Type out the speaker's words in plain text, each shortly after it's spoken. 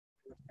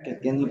que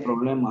tiene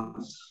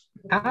problemas.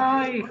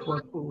 Ay,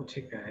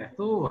 chica,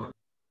 estuvo.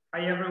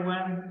 Hi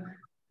everyone.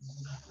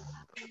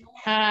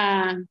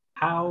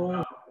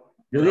 How?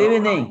 Good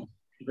evening.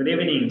 Good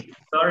evening.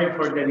 Sorry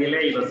for the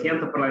delay. Lo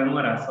siento por la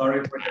demora.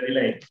 Sorry for the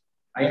delay.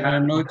 I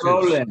had No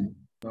problem.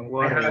 Don't I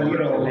worry. had a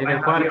little- Ley I de had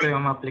a cuarto little- y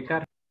vamos a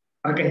aplicar.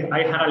 Okay,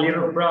 I had a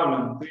little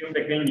problem. Tuve un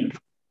pequeño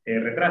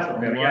retraso,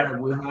 pero ya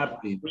We're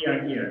happy. we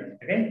are here.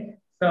 Okay.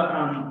 So,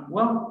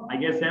 well, I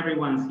guess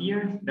everyone's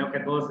here. Creo que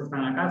todos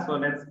están acá. So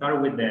let's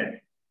start with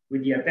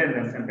the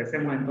attendance.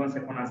 Empecemos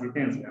entonces con la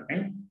asistencia.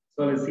 Okay.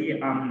 So let's see.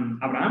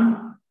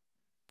 Abraham,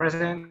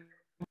 Present.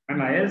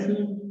 Ana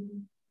Elsie,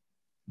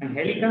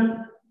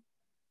 Angélica,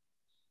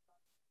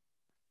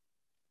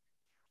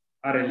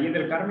 Arely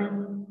del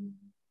Carmen,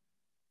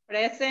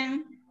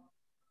 Present.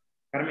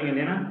 Carmen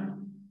Elena,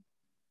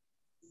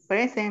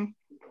 Present.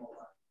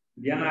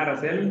 Diana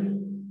Araceli,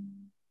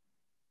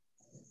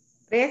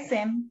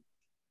 Present.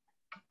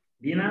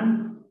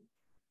 Dina,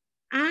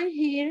 I'm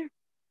here.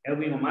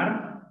 Elvin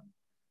Omar,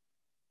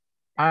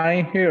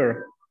 I'm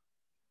here.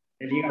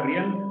 Eli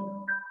Gabriel,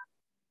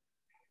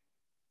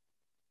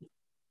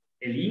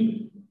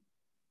 Eli.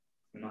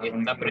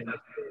 Está presente,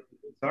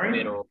 Sorry.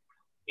 pero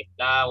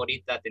está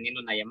ahorita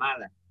teniendo una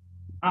llamada.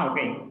 Ah,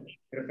 ok.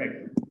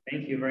 Perfecto.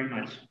 Thank you very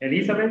much.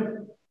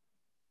 Elizabeth.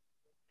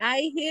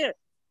 I'm here.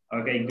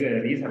 Ok,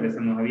 good. Elizabeth,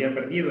 se nos había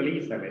perdido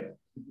Elizabeth.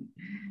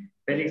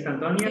 Félix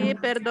Antonio. Sí,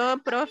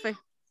 perdón, profe.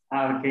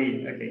 Ah, ok,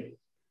 ok.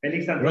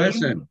 Félix Antonio.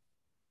 Present.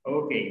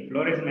 Ok.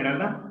 Flores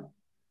Esmeralda.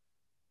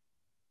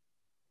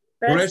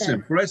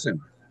 Present.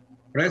 Present.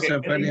 Present,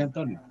 Okay. Félix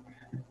Antonio.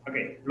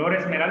 Ok.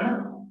 Flores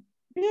Esmeralda.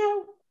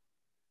 No.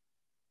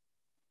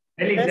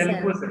 Félix, ya le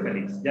Present. puse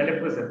Félix. Ya le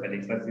puse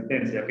Félix.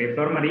 Asistencia. Ok.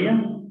 Flor María.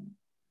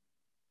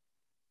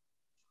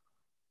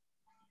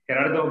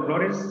 Gerardo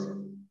Flores.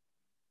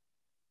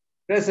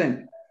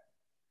 Present.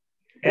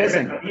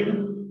 Present.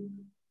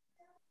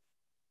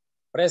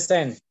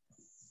 Present.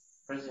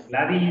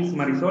 Gladys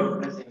Marisol.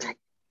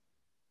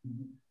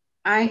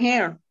 I'm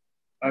here.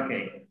 Ok.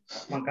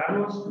 Juan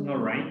Carlos, no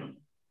right.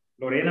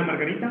 Lorena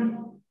Margarita.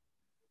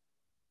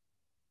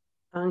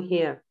 I'm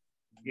here.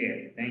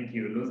 Yeah, thank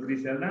you. Luz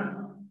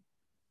Griselda.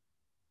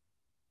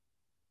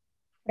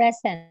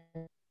 Present.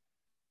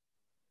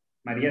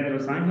 María de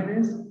los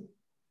Ángeles.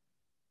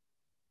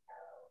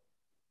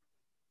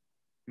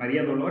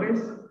 María Dolores.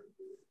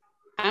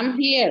 I'm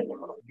here.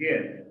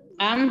 Good.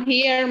 I'm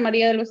here,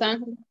 María de los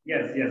Ángeles.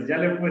 Yes, yes, ya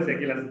le puse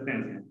aquí la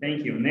asistencia.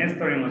 Thank you.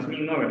 Néstor en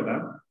Osmin, no,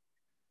 ¿verdad?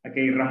 Ok,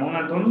 Ramón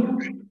Antonio.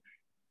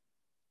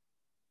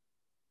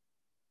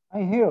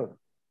 I'm here.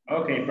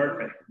 Okay,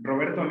 perfect.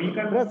 Roberto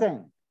Amica.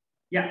 Present.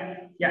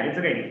 Yeah, it's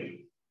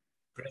okay.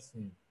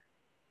 Present.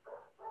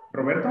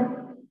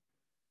 Roberto.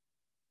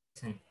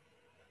 Sí.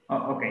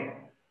 Oh, okay.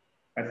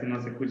 Casi no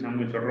se escucha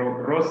mucho.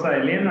 Rosa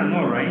Elena,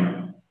 no,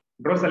 right?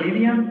 Rosa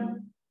Lidia.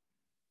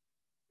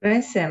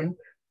 Present.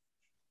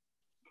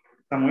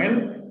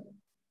 Samuel.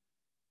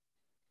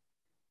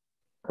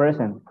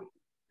 Present.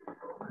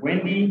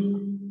 Wendy.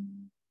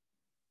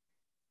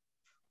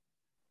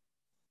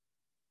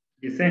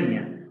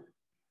 Yesenia.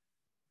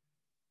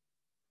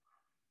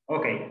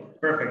 Okay,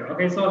 perfect.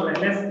 Okay, so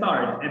let's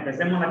start.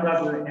 Empecemos la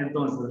clase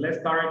entonces. Let's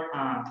start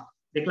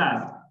the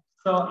class.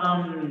 So,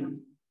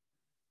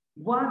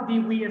 what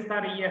did we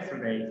study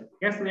yesterday?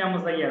 ¿Qué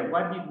estudiamos ayer?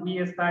 What did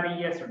we study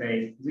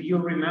yesterday? Do you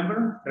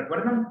remember?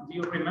 ¿Recuerdan? Do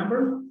you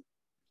remember?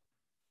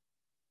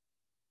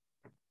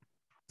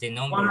 The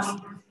numbers.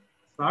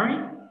 Sorry?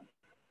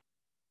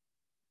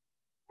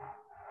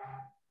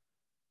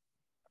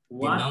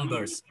 The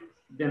numbers.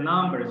 The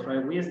numbers,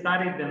 right? We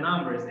studied the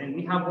numbers and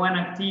we have one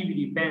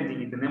activity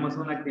pending. Y tenemos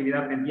una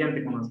actividad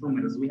pendiente con los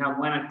números. We have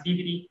one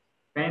activity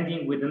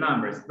pending with the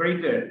numbers. Very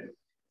good.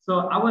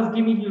 So I was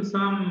giving you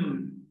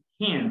some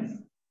hints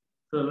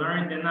to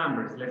learn the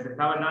numbers. Les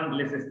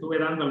estuve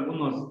dando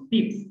algunos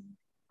tips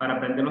para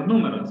aprender los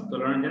números, to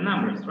learn the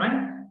numbers,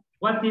 right?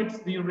 What tips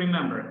do you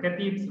remember? ¿Qué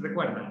tips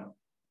recuerdan?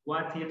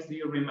 What tips do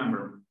you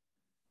remember?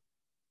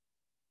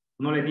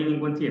 No le di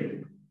ningún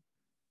tip.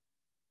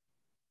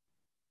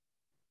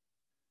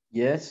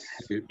 Yes.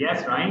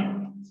 Yes,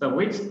 right? So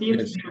which tips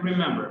Yes. do you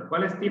remember?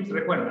 ¿Cuáles tips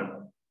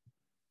recuerdan?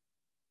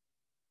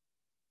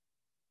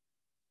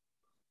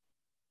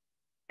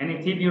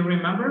 Any tip you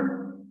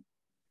remember?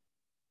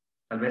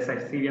 Tal vez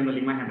así viendo la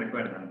imagen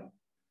recuerdan.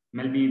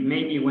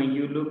 Maybe when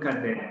you look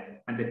at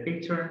the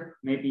picture,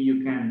 maybe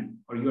you can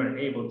or you are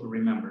able to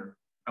remember.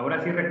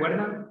 ¿Ahora sí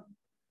recuerdan?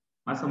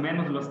 Más o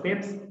menos los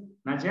tips,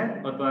 not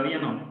yet, o todavía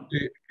no?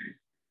 Sí.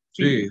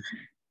 Sí.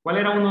 ¿Cuál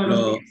era uno de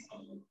los tips?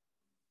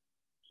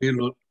 Sí,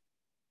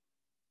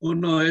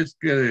 uno es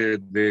que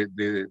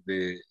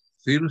de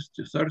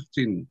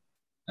searching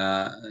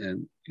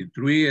y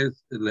tree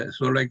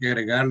solo hay que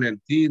agregarle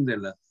el team de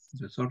la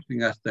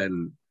sorting hasta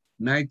el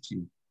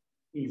 19.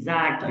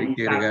 Exacto. Hay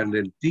que agregarle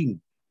el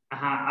team.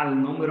 Ajá, al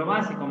número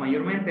básico,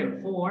 mayormente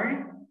el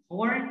 14,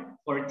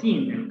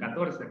 el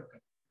 14.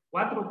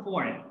 4,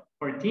 4,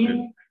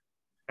 14,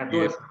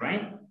 14,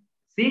 right?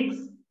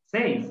 6,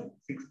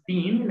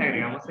 16, le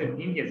agregamos el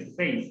team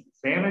 16.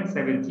 7,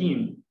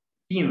 17.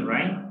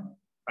 right?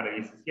 Para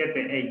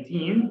 17,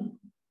 18,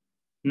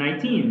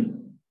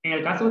 19. En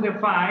el caso de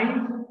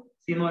 5,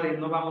 si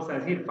no vamos a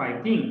decir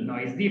 15, no,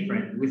 it's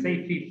different. We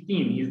say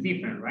 15, it's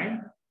different, right?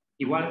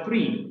 Igual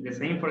 3, the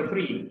same for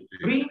 3.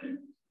 3,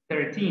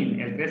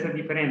 13, el 3 es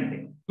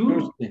diferente.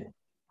 2,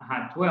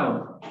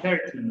 12,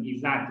 13,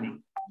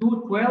 exactly.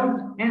 2,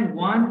 12, and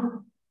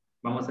 1,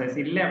 vamos a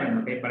decir 11,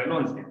 ok, para el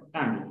 11,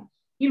 cambio.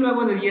 Y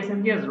luego de 10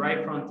 en 10,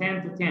 right, from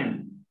 10 to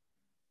 10.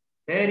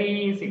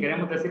 30, si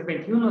queremos decir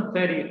 21,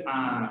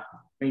 30,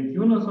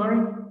 21, sorry,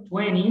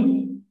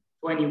 20,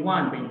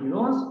 21,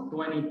 22,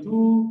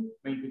 22,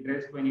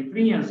 23,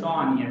 23, and so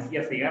on, y así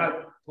hasta llegar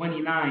a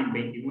 29,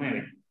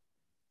 29.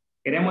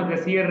 Queremos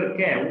decir,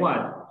 ¿qué?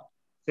 What?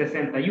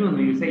 61,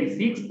 you say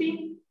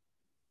 60,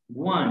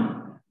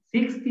 1,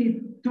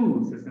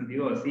 62,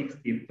 62,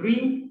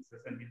 63,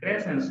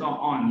 63, and so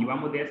on. Y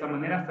vamos de esa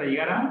manera hasta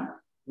llegar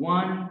a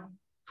 100,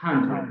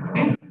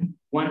 okay?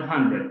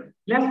 100.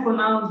 Let's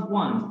pronounce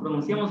once.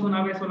 Pronunciamos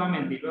una vez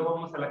solamente y luego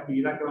vamos a la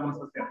actividad que vamos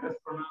a hacer. Let's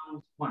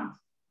pronounce once.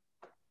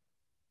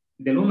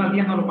 Del 1 al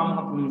 10 no lo vamos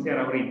a pronunciar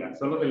ahorita,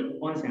 solo del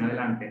 11 en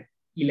adelante.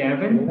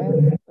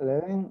 11.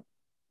 11.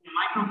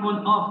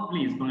 Microphone off,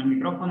 please. Con el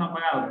micrófono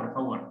apagado, por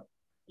favor.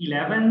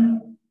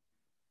 11.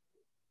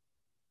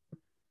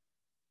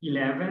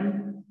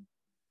 11.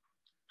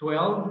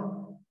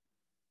 12.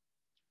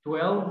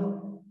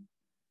 12.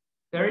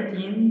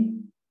 13.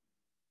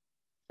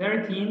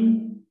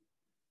 13.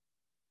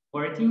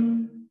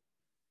 14,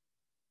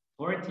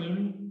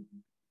 14,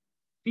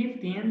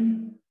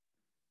 15,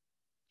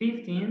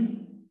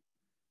 15,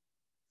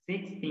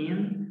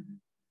 16,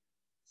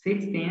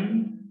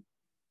 16,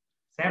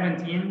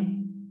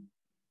 17,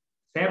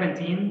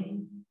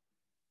 17,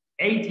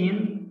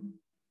 18,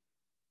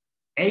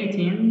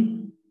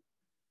 18,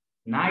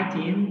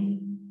 19,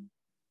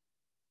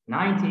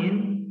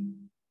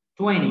 19,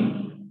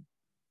 20,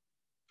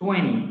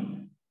 20.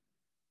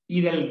 Y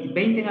del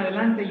 20 en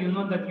adelante, you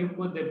know that you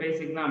put the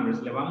basic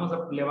numbers. Le vamos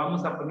a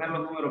poner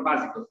los números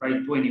básicos,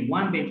 right?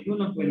 21,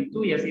 21,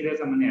 22 y así de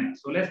esa manera.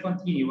 So let's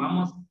continue.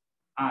 Vamos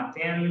a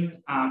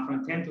 10,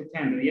 from 10 to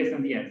 10, de 10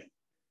 en 10.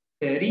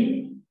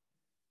 30,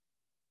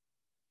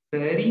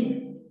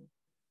 30,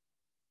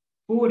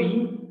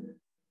 40,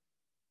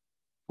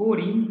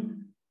 40,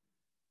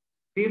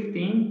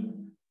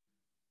 15,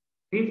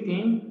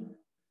 15,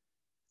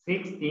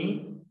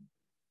 16,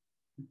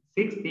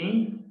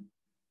 16,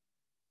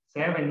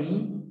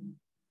 70,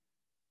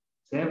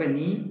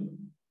 70,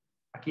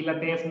 aquí la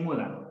T es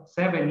muda,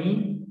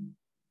 70,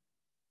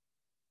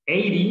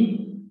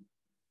 80,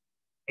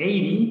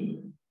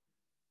 80,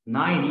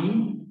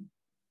 90,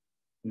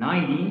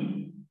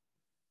 90,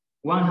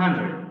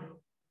 100,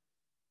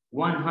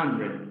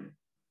 100.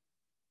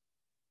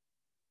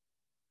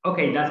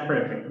 Okay, that's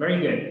perfect,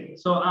 very good.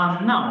 So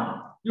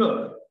now,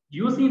 look,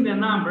 using the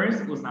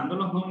numbers, usando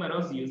los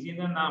números, using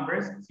the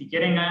numbers, si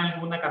quieren hagan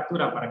alguna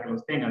captura para que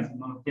los tengan, si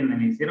no los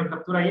tienen, ¿hicieron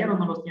captura ayer o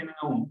no los tienen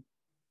aún?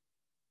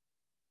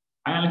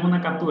 Hagan alguna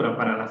captura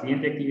para la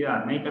siguiente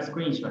actividad, make a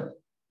screenshot.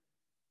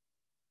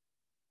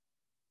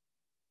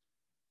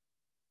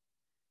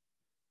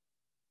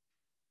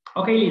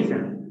 Okay,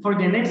 listen, for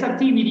the next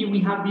activity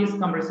we have this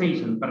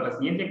conversation. Para la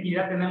siguiente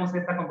actividad tenemos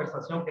esta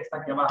conversación que está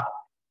aquí abajo.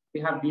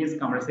 We have this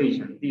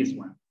conversation, this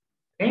one,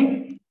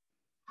 okay?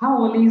 How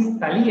old is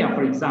Talia,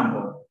 for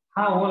example?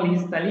 How old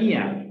is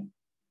Talia?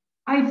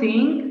 I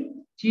think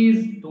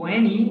she's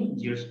 20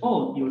 years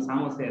old. Y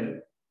usamos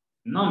el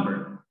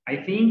number. I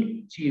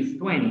think she's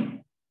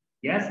 20.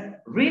 Yes,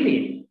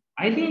 really?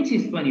 I think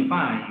she's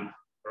 25,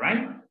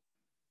 right?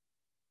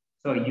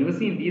 So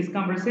using this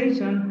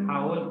conversation,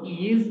 how old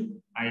is?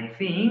 I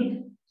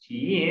think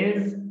she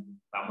is.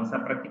 Vamos a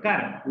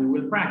practicar. We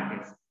will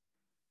practice.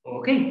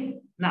 Okay,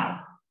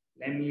 now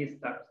let me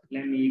start.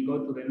 Let me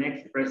go to the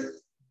next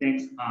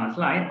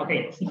slide.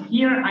 Okay, so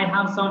here I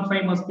have some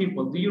famous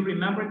people. Do you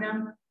remember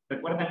them?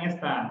 ¿Recuerdan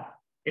esta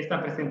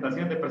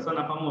presentación de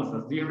personas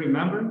famosas? Do you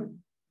remember?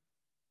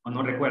 ¿O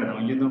no recuerdan?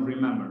 Or you don't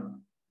remember?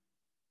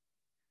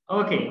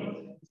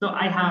 Okay, so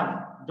I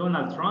have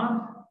Donald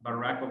Trump,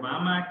 Barack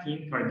Obama,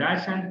 Kim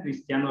Kardashian,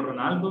 Cristiano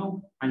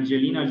Ronaldo,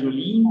 Angelina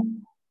Jolie,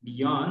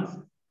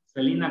 Beyonce,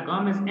 Selena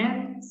Gomez,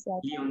 and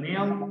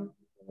Lionel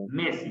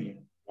Messi.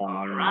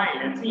 All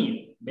right, let's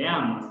see.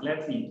 Veamos,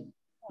 let's see.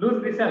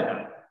 Luz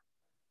Griselda.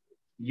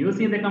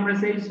 Using the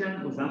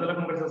conversation, usando la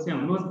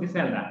conversación, Luz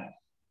Griselda.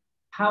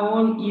 How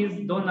old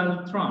is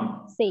Donald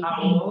Trump? Sí.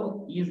 How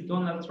old is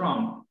Donald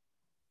Trump?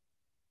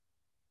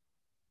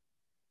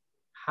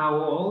 How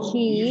old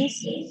He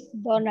is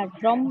Donald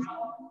Trump.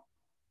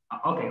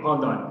 Okay,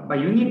 hold on. But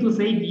you need to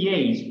say the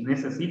age.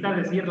 Necesita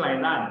decir la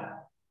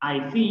edad.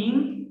 I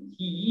think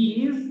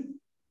he is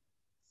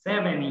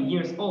 70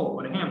 years old,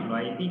 por ejemplo.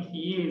 I think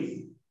he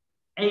is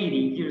 80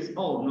 years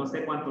old. No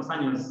sé cuántos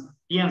años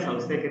piensa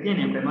usted que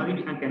tiene,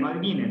 aunque no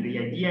adivinen. The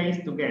idea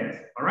is to guess.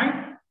 All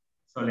right?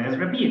 So let's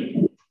repeat.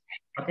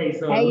 Okay,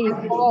 so...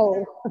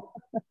 84.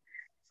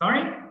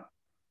 Sorry?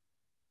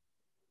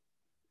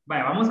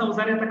 Vaya, vamos a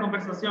usar esta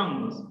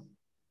conversación.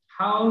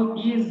 How old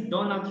is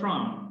Donald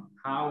Trump?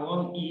 how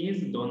old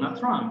is Donald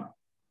Trump?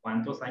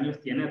 ¿Cuántos años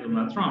tiene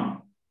Donald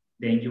Trump?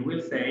 Then you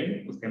will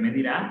say, usted me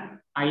dirá,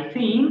 I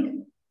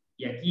think,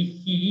 y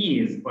aquí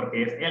he is,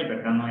 porque es él,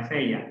 ¿verdad? No es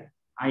ella.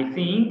 I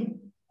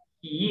think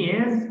he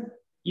is,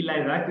 y la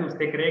edad que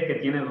usted cree que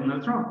tiene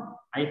Donald Trump.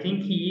 I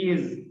think he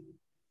is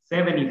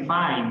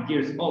 75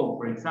 years old,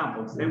 for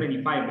example,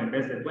 75 en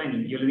vez de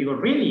 20. Yo le digo,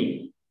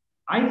 really?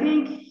 I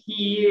think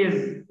he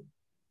is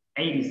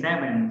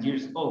 87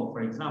 years old,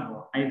 for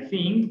example. I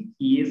think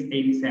he is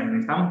 87.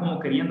 Estamos como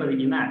queriendo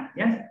adivinar,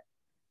 ¿yes?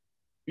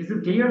 ¿Es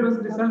it clear, los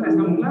resultados?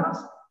 ¿Están claros?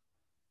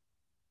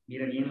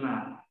 Mire bien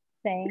la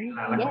Saying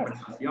yes.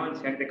 conversación,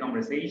 check the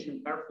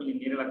conversation carefully,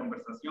 mire la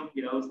conversación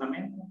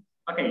cuidadosamente.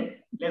 Ok,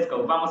 let's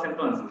go, vamos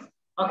entonces.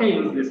 Ok,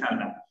 Luz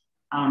Griselda.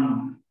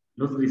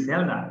 Luz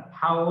Griselda,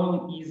 how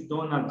old is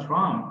Donald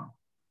Trump?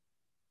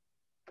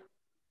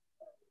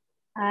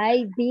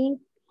 I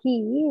think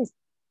he is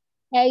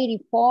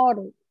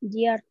 84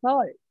 years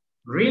old.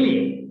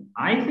 Really?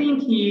 I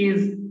think he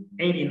is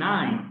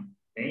 89.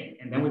 Okay,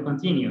 and then we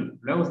continue.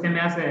 Luego usted me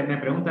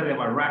pregunta de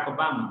Barack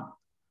Obama.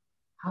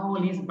 How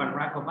old is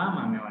Barack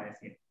Obama? Me va a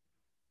decir.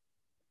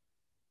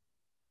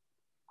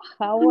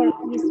 How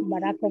old is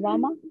Barack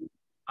Obama?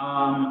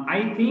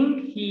 I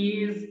think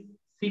he is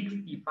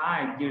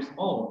 65 years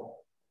old.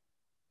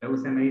 Luego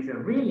usted me dice,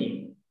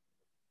 really?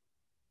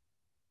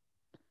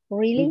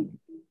 Really?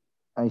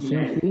 I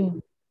think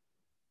he,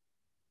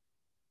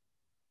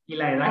 Y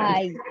la edad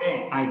que usted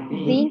cree, I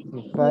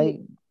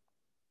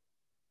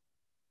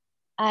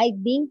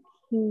think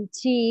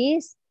she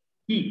is.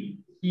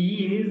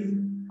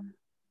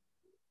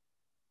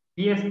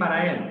 He es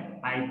para él.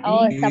 I think.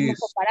 Oh, estamos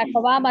con Barack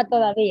Obama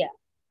todavía.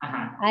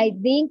 Ajá. I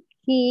think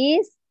he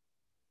is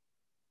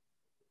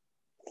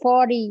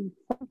 40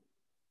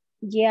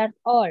 years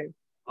old.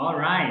 All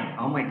right.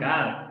 Oh my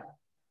God.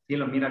 Sí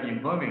lo mira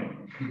bien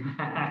joven.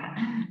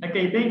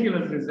 Okay, thank you,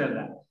 Ms.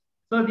 Griselda.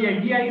 So the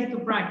idea is to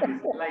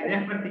practice. La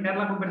idea es practicar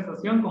la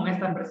conversación con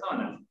estas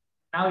personas.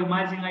 Now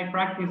imagine I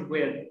practice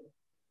with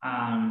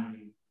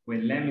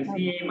let me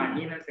see,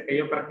 imagínense que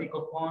yo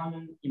practico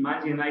con,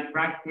 imagine I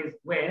practice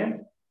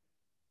with,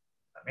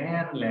 a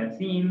ver, let's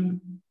see,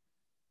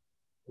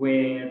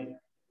 with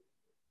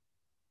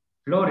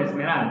Flor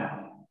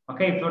Esmeralda.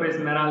 Okay, Flor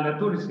Esmeralda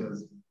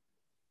Turcios.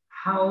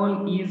 How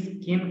old is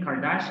Kim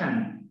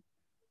Kardashian?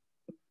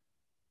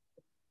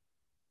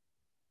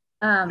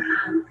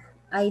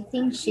 I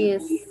think she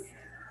is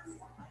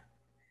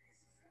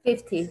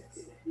 50.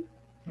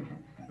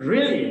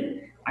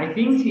 Really? I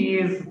think she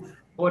is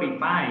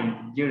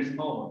 45 years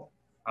old.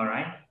 All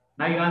right.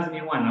 Now you ask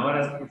me one.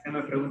 Ahora usted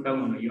me pregunta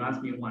uno. You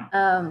ask me one.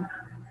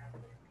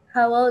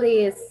 How old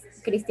is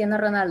Cristiano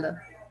Ronaldo?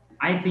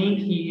 I think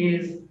he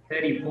is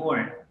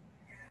 34.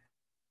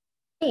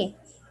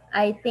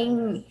 I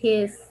think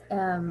he's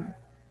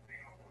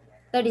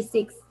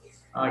 36.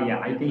 Oh yeah,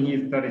 I think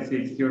he's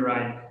 36. You're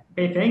right.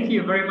 Okay, thank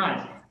you very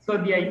much. So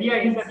the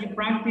idea is that you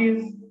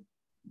practice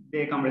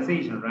the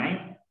conversation,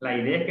 right? La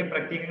idea es que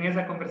practiquen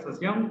esa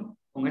conversación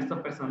con estos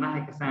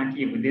personajes que están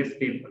aquí, with these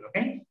people,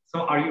 okay?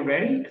 So are you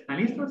ready? ¿Están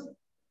listos?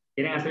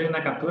 ¿Quieren hacer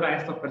una captura a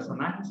estos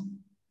personajes?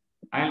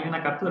 Háganle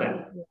una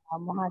captura.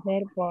 Vamos a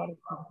hacer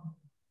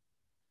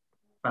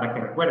para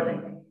que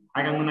recuerden.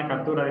 Hagan una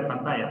captura de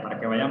pantalla para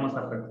que vayamos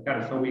a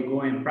practicar. So we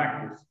go and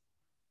practice.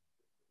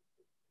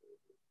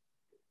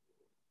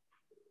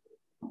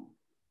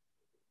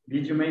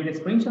 Did you make the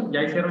screenshot?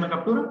 ¿Ya hicieron la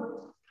captura?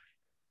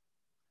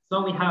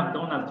 So we have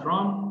Donald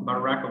Trump,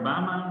 Barack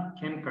Obama,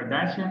 Kim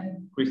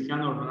Kardashian,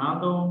 Cristiano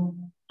Ronaldo,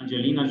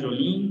 Angelina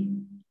Jolie,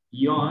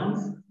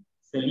 Jones,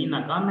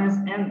 Selena Gomez,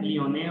 and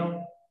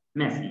Lionel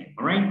Messi.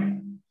 All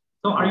right?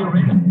 So are you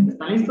ready?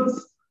 ¿Están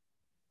listos?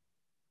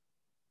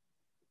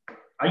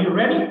 Are you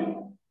ready?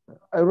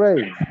 I'm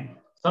ready.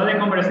 So the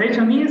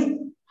conversation is,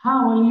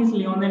 how old is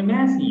Lionel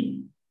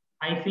Messi?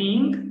 I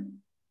think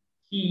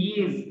he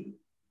is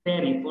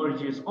 34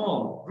 years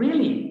old.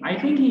 Really? I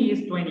think he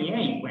is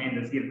 28, pueden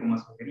decir como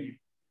sugerir.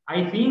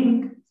 I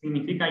think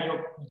significa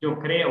yo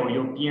creo,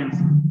 yo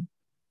pienso.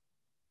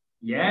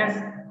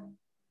 Yes.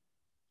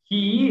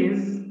 He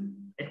is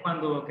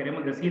cuando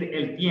queremos decir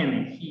él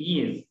tiene.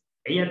 He is.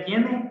 Ella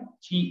tiene,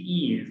 she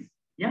is.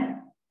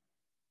 ¿Ya?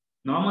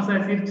 No vamos a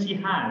decir she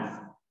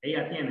has.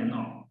 Ella tiene,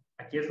 no.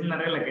 Aquí es una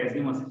regla que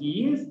decimos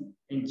he is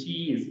and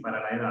she is para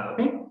la edad,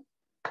 ¿ok?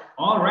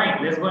 All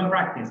right, let's go and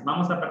practice.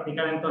 Vamos a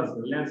practicar entonces.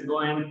 Let's go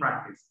and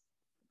practice.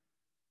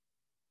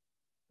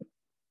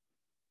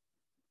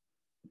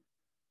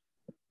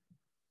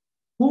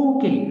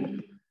 Okay.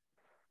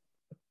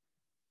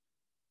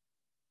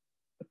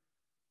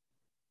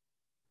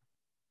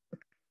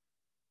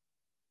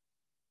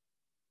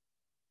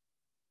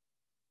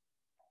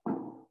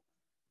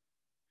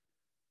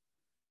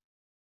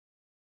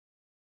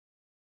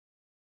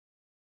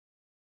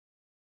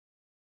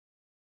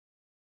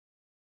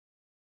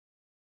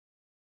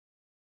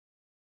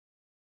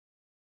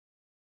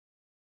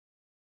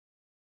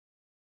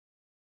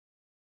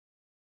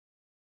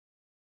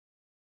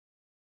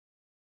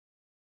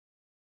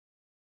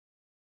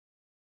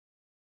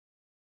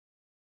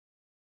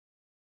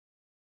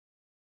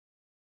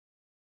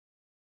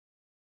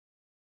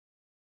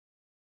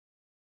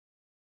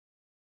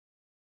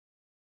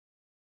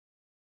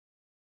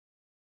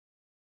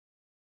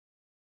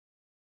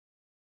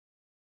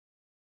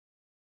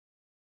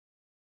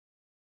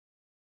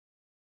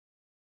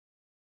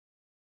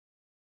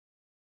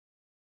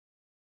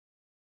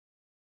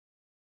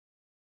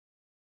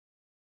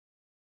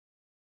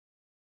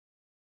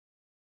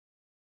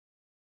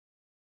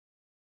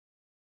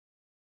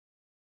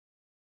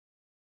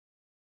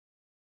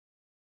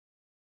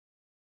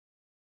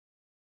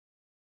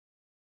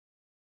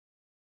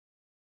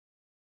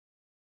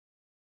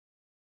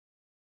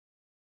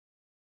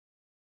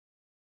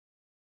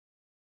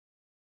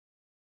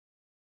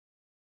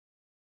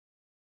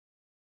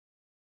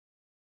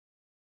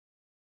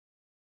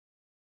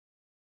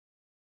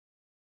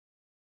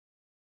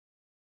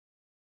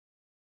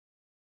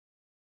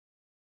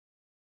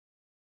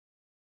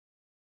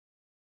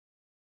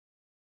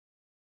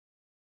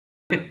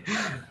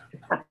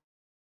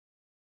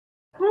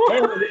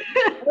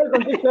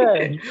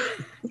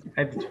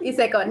 Y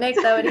se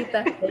conecta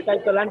ahorita. Estoy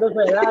calculando su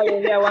edad, yo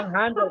diría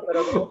 100,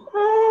 pero no.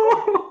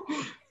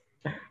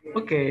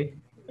 Ok.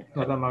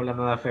 No estamos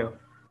hablando nada feo.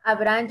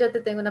 Abraham, yo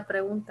te tengo una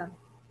pregunta.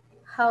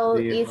 How old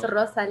Sí, is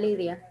Rosa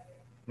Lidia?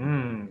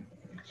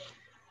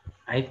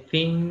 I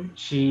think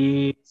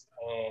she's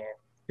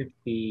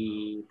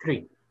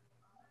 53.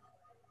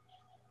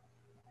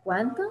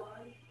 ¿Cuánto?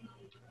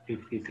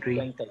 53.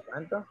 ¿20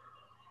 cuánto?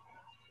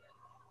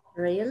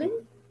 Really?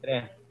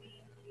 3.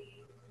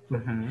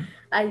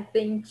 I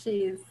think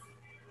she's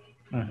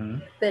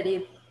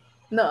 30.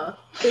 No,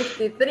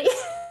 53.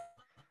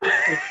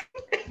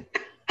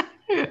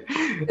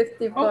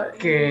 54.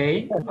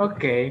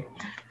 Okay.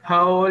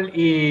 How old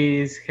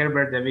is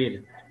Herbert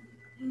DeVille?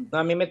 No,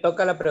 a mí me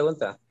toca la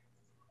pregunta.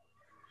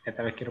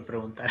 Esta vez quiero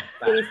preguntar.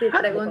 Sí,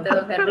 pregunte,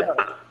 don Herbert.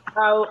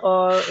 How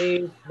old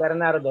is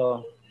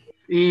Bernardo?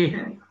 Y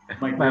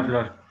va,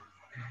 Flor.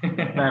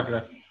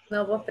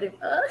 No, vos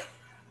primero.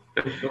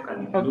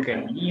 Look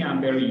at me,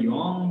 I'm very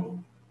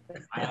young.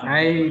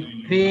 I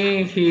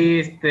think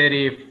he's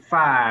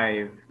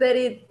 35.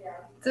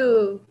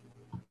 32.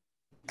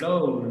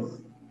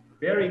 Close,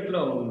 very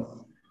close.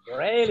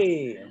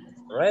 Ready.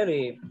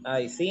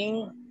 I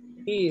think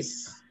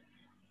he's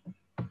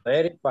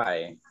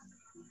 35.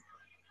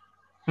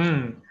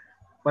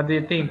 What do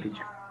you think,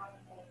 teacher?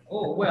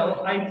 Oh,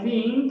 well, I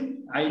think.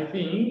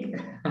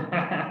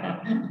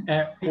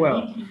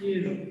 Well,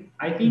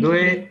 I think do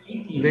he it is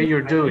 18. do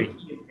your I doing.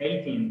 think he is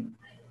 18.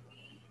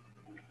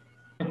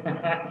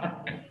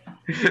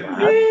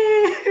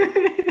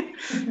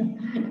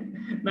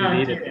 No,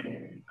 I'm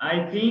kidding.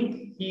 I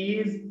think he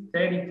is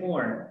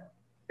 34.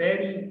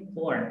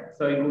 34.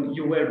 So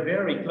you were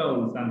very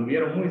close.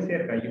 Anduvieron muy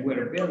cerca. You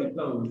were very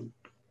close.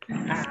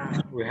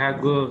 We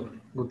have good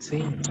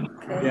scene.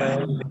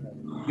 Yeah.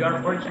 You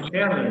are fortune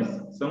tellers.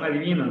 Son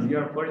adivinos. You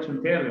are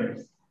fortune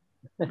tellers.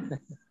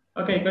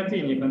 Okay,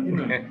 continue.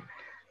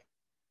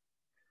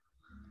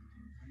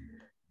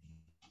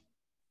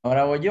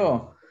 Ahora voy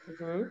yo.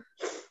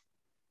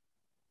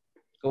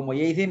 Como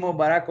ya hicimos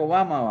Barack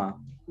Obama, va.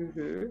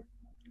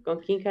 Con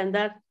Kim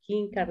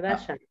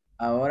Kardashian.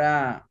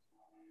 Ahora,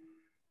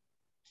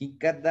 Kim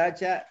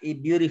Kardashian y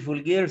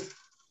Beautiful Girls.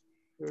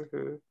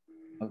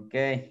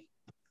 Okay.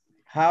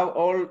 How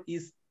old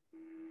is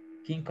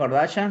Kim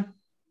Kardashian?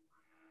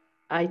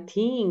 I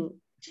think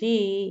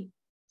she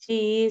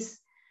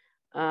is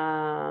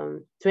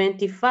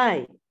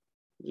 25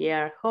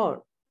 years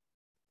old.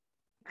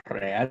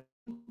 Real.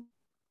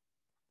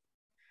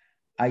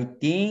 I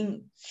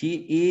think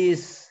she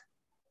is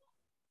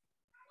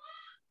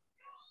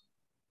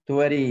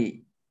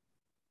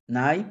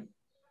 29.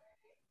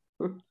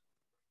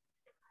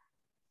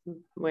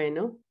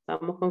 Bueno,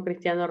 vamos con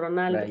Cristiano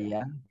Ronaldo.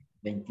 Ya,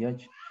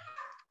 28.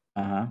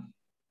 Ajá.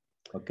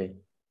 Ok.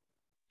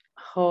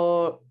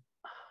 How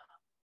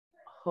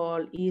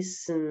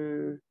is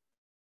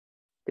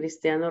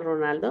Cristiano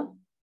Ronaldo?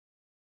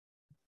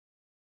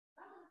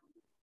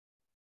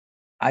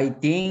 I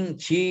think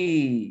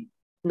she...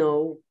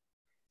 No.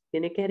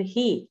 Tiene que ser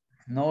he.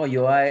 No,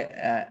 yo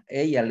a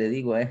ella le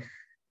digo, es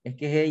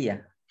que es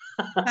ella.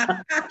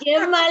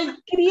 ¡Qué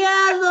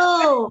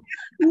malcriado!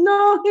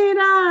 No,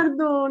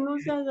 Gerardo, no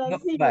seas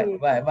así. No,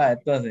 va,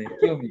 entonces,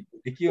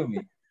 excuse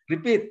me.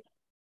 Repeat.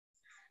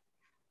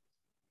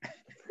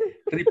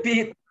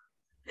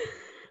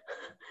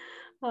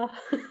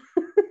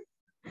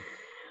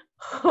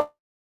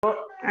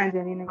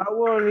 Angelina. How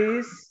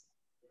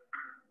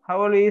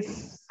old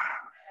is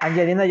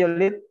Angelina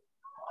Jolie?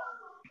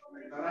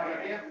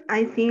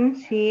 I think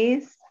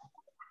she's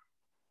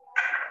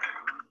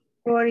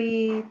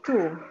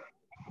 42.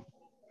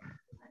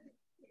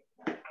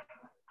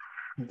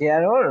 They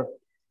are all.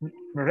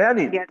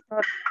 Really? Yes,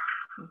 sir.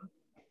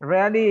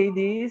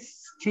 Really,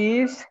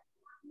 she's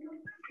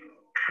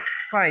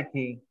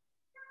fighting.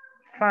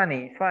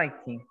 Fighting.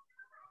 Fighting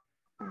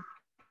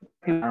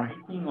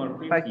or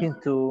 50? Fighting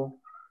to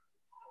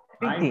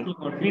 50. Fighting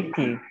or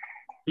 50?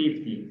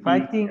 50.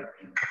 Fighting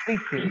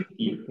 50.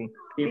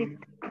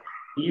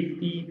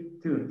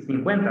 52.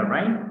 50,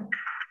 right?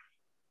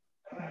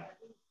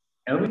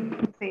 Elvin?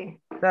 Sí.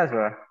 That's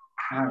right.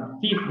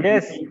 50.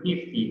 Yes.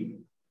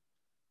 50.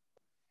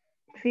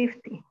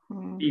 50.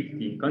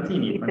 50.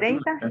 Continue. ¿Y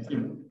 30?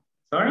 Continue.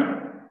 Sorry?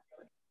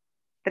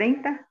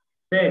 30.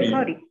 30.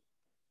 Sorry.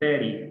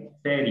 30.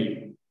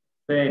 30.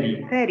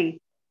 30. 30.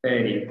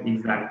 30.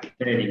 Exactly.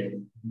 30.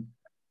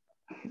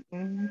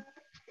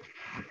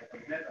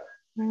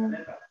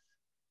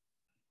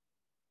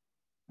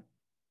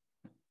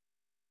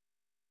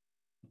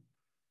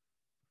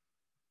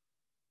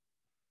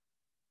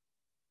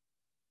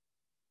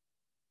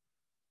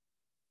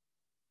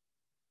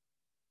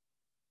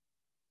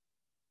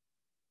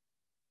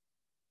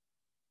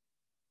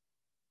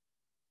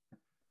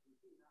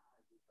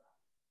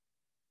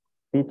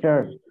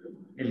 Teacher.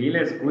 ¿Eli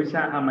le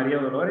escucha a María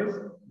Dolores?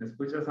 ¿Le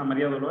escuchas a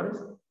María Dolores?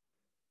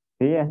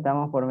 Sí,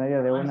 estamos por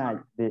medio de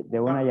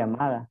una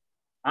llamada.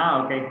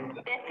 Ah, ok.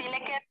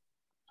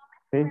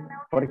 Sí,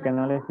 porque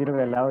no le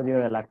sirve el audio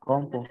de la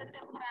compu.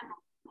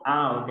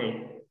 Ah, ok.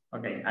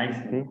 Ok, I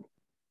see. Sí.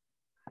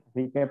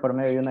 Así que por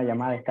medio de una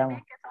llamada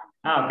estamos.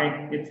 Ah, ok.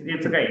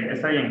 It's okay.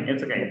 Está bien.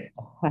 It's okay.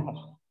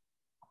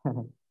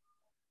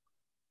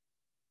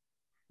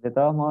 De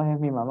todos modos es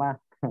mi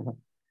mamá.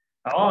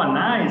 Oh,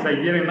 nice. I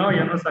didn't know.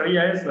 Yo no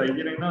sabía eso. I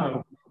didn't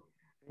know.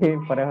 Sí,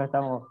 por eso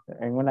estamos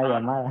en una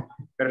llamada.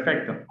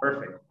 Perfecto,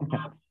 perfecto.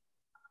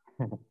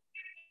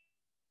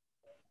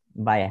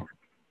 Vaya,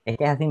 es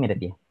que es así, mire,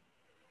 tía.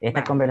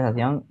 Esta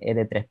conversación es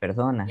de 3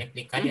 personas.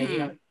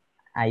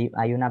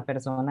 Hay una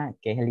persona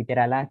que es el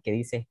literal A que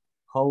dice,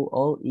 how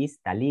old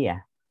is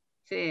Thalía?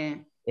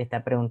 Sí.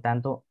 Está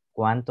preguntando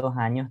cuántos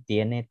años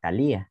tiene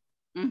Thalía.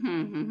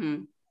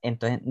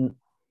 Entonces,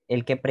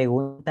 el que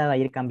pregunta va a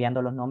ir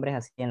cambiando los nombres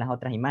así en las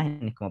otras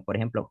imágenes, como por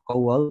ejemplo,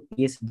 how old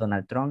is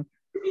Donald Trump?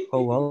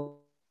 How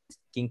old is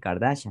Kim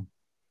Kardashian?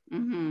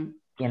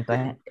 Y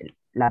entonces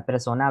la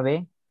persona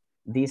B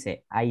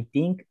dice, I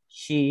think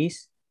she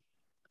is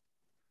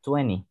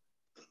 20.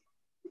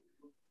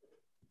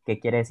 ¿Qué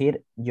quiere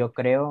decir? Yo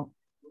creo...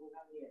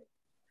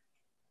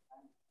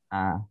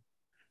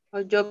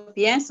 Yo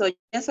pienso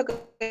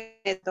que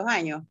estos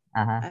años.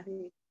 Ajá.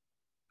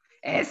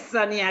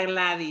 Eso, ni a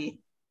Gladys.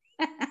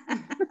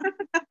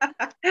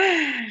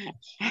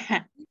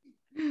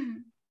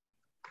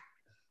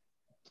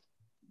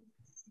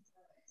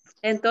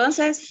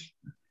 Entonces.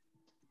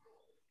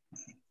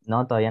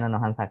 No, todavía no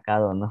nos han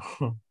sacado, ¿no?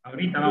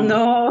 Ahorita vamos.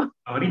 No.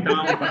 Ahorita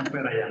vamos para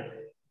afuera ya.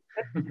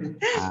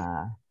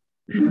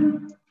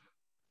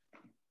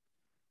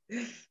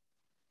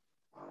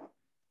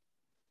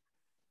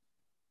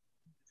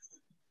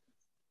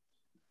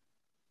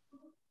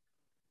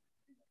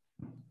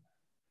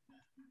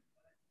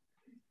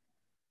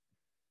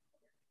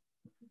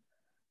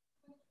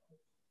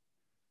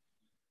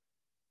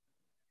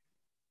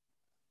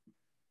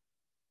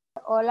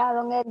 Hola,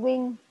 don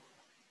Edwin.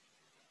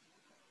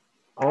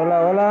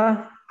 Hola,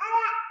 hola.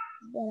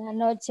 Buenas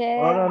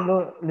noches.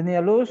 Hola,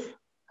 Línea Luz.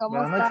 ¿Cómo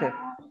Buenas está?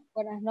 noches.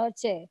 Buenas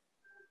noches.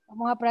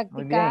 Vamos a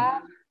Muy bien.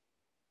 practicar.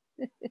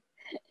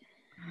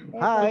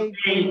 Hi.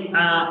 Okay,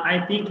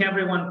 I think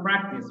everyone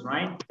practiced,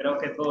 right? Creo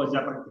que todos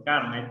ya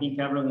practicaron. I think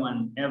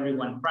everyone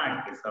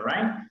practiced, all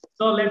right?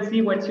 So let's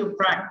see what you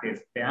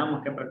practiced.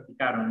 Veamos que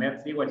practicaron.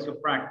 Let's see what you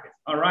practiced.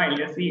 All right,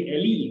 let's see.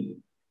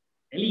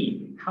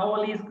 Eli, how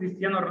old is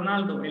Cristiano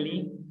Ronaldo,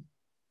 Eli?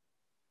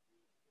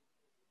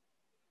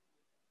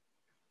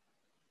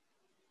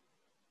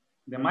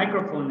 The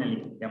microphone,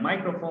 Eli. The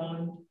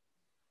microphone.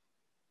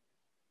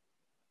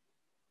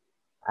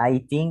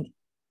 I think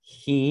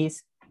he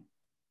is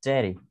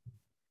 30.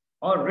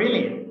 Oh,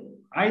 really?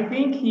 I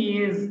think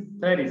he is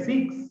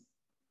 36.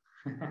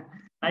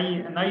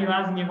 Now you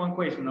ask me one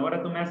question.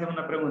 Ahora tú me haces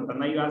una pregunta.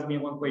 Now you ask me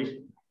one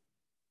question.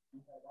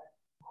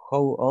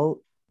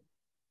 How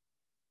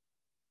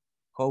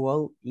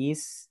old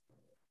is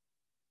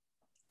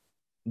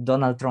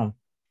Donald Trump?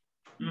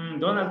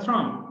 Donald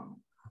Trump.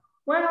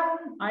 Well,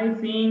 I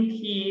think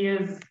he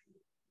is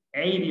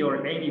 80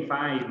 or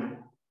 85.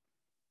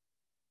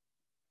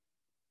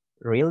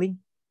 Really?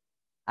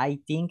 I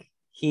think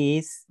he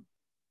is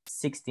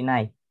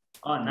 69.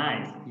 Oh,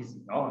 nice.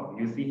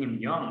 You see him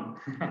young.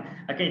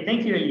 Okay,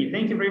 thank you, Eli.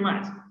 Thank you very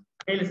much.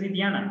 Okay, let's see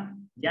Diana.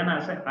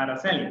 Diana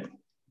Araceli.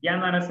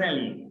 Diana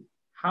Araceli.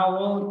 How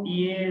old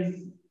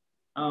is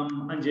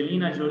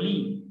Angelina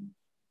Jolie?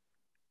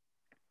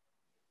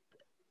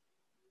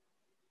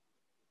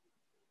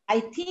 I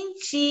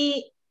think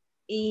she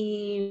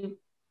is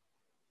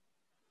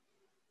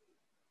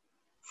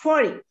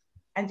 40.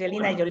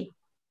 Angelina Jolie.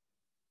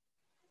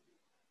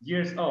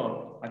 Years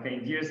old.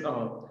 Okay, years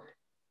old.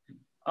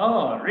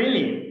 Oh,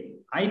 really?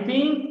 I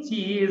think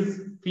she is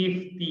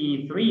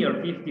 53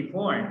 or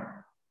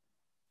 54.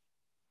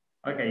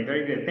 Okay,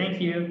 very good.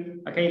 Thank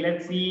you. Okay,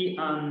 let's see.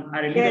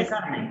 Arely del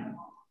Carmen.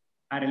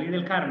 Arely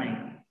del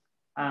Carmen.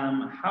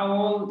 How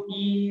old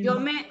is... Yo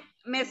me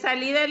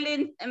salí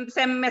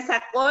se me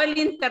sacó el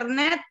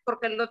internet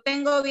porque lo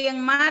tengo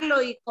bien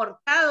malo y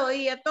cortado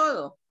y a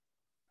todo.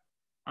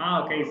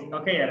 Ah, okay,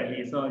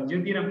 Arely. So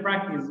you didn't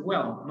practice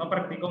well. No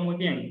practicó muy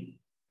bien.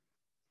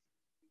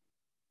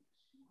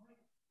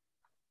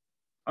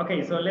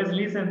 Okay, so let's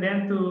listen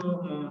then to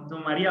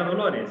María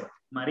Dolores.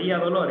 María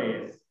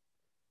Dolores.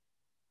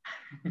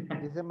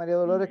 Dice María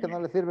Dolores que no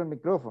le sirve el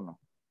micrófono.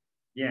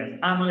 Yes.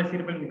 No le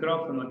sirve el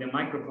micrófono. The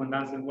microphone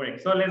doesn't work.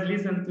 So let's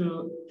listen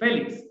to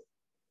Felix.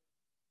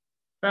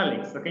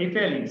 Felix, okay,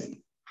 Felix.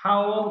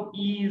 How old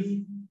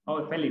is...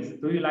 Oh, Felix,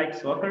 do you like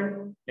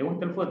soccer? ¿Le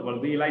gusta el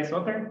fútbol? Do you like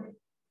soccer?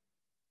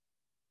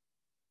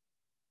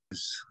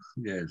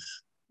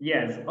 Yes.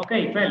 Yes.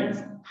 Okay,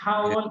 Felix.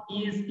 How old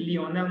is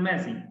Lionel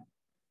Messi?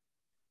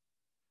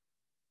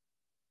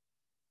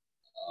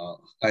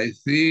 I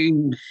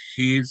think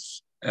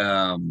he's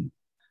 45.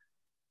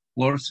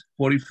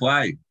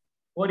 45.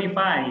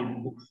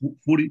 45.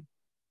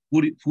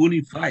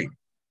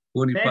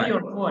 30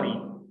 or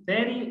 40?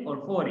 30 or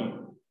 40?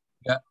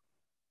 Yeah.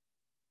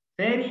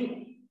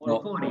 30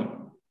 or 40?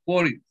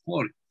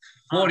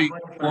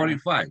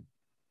 45.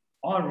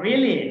 Oh,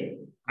 really?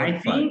 I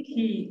think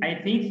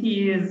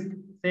he is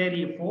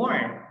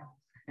 34.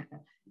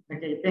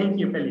 Okay, thank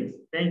you, Felix.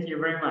 Thank you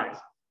very much.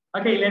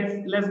 Okay,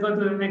 let's go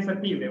to the next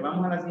activity.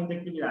 Vamos a la siguiente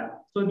actividad.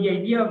 So the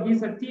idea of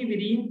this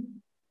activity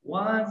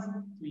was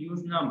to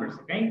use numbers,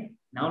 okay?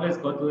 Now let's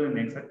go to the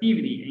next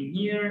activity. And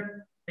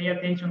here, pay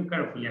attention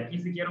carefully. Aquí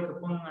sí quiero que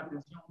pongan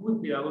atención muy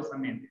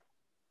cuidadosamente.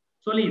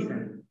 So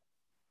listen.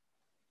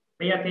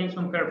 Pay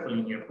attention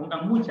carefully here.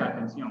 Pongan mucha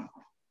atención.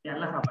 Yeah,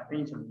 let's have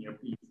attention here,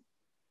 please.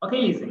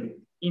 Okay, listen.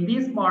 In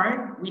this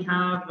part, we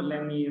have,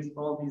 let me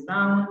scroll this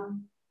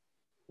down.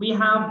 We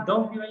have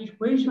WH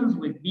questions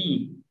with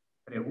B.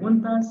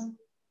 Preguntas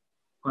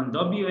con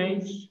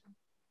WH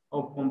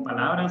o con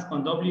palabras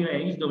con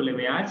WH,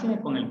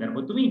 WH, con el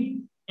verbo to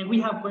be. And we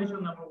have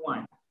question number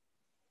 1.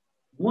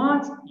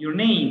 What's your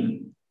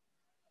name?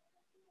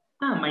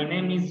 My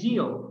name is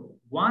Gio.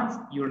 What's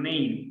your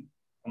name?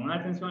 Pongan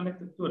atención a la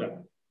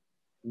estructura.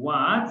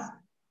 What's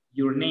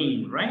your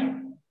name, right?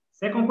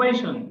 Second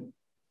question.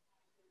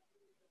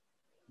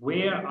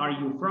 Where are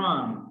you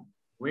from?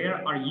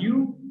 Where are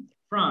you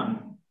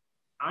from?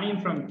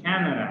 I'm from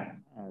Canada.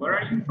 Where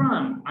are you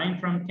from? I'm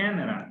from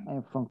Canada.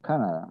 I'm from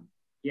Canada.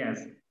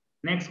 Yes.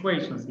 Next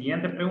question.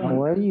 Siguiente pregunta.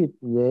 How are you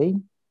today?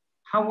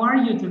 How are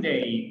you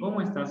today?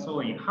 ¿Cómo estás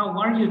hoy? How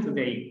are you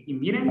today? Y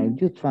miren, Are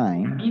you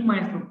fine? la misma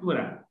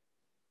estructura.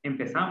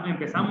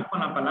 Empezamos con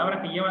la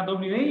palabra que lleva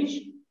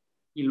WH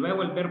y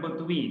luego el verbo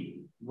to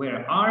be.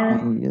 Where are,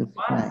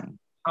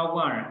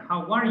 what,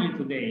 how are you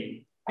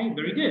today? Hey,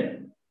 very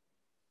good.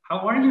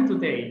 How are you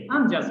today?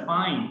 I'm just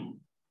fine.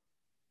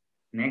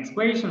 Next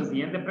question,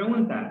 siguiente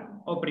pregunta.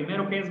 O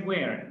primero, ¿qué es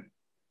where?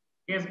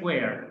 ¿Qué es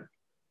where?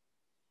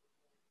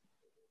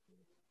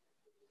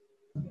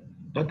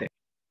 ¿Dónde?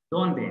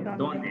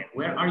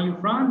 Where are you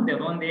from? ¿De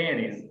dónde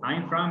eres?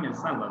 I'm from El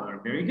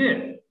Salvador. Very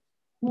good.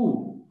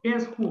 Who? ¿Qué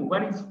es who?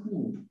 What is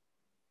who?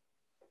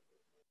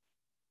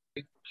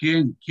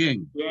 ¿Quién?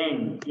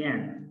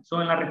 ¿Quién? So,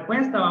 en la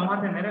respuesta vamos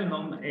a tener el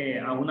nombre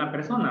a una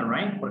persona,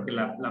 right? Porque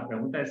la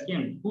pregunta es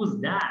 ¿quién?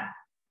 Who's that?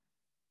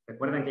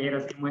 Recuerden que ayer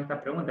hacíamos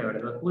esta pregunta,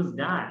 ¿verdad? Who's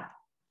that?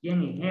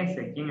 ¿Quién es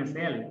ese? ¿Quién es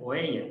él o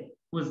ella?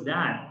 Who's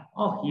that?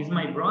 Oh, he's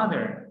my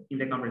brother in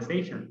the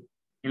conversation.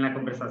 En la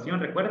conversación,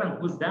 ¿recuerdan?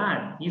 Who's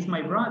that? He's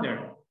my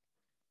brother.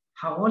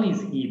 How old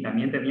is he?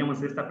 También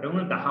teníamos esta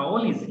pregunta. How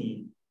old is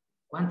he?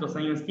 ¿Cuántos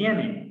años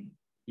tiene?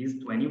 He's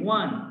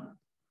 21.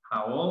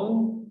 How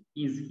old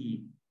is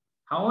he?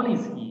 How old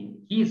is he?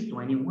 He's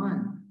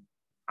 21.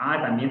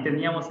 También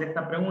teníamos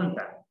esta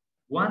pregunta.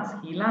 What's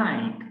he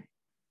like?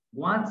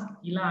 What's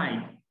he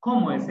like?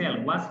 ¿Cómo es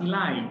él? What's he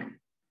like?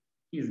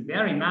 He's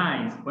very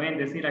nice. Pueden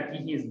decir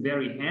aquí he's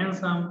very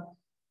handsome.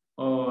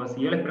 O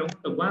si yo les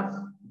pregunto,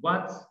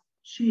 what's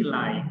she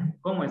like?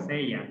 ¿Cómo es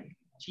ella?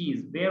 She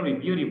is very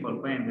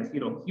beautiful. Pueden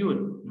decir, o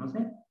cute, no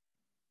sé.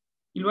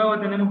 Y luego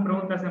tenemos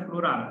preguntas en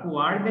plural. Who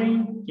are they?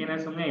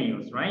 ¿Quiénes son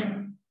ellos?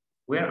 Right?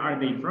 Where are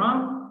they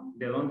from?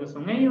 ¿De dónde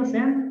son ellos?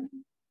 And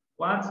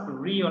what's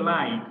Rio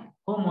like?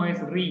 ¿Cómo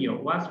es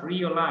Rio? What's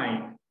Rio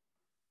like?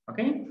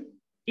 Okay?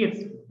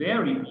 It's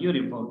very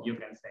beautiful, you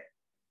can say.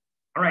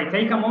 All right,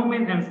 take a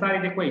moment and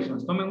study the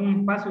questions. Tomen un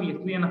espacio y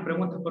estudien las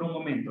preguntas por un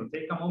momento.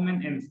 Take a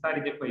moment and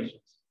study the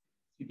questions.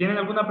 Si tienen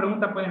alguna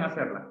pregunta, pueden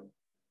hacerla.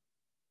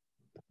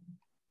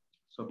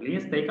 So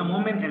please take a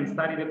moment and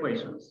study the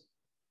questions.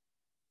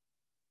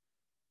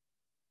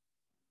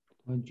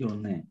 What's your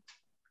name?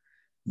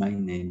 My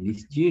name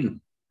is Jill.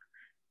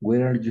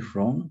 Where are you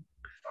from?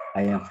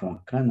 I am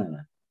from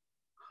Canada.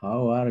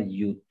 How are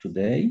you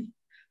today?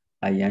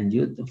 I am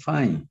just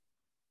fine.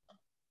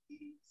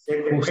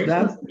 Who's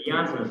that? The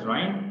answers,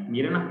 right?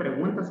 Miren las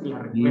preguntas y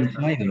las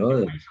respuestas. My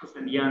brother. The questions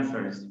and the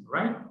answers,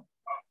 right?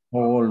 How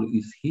old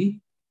is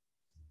he?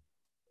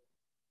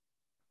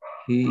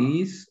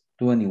 He is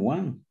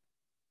 21.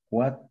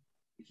 What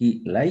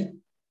he like?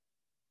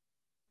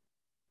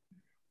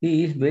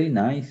 He is very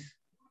nice.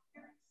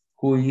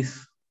 Who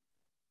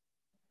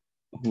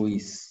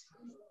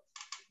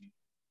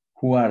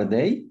are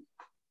they?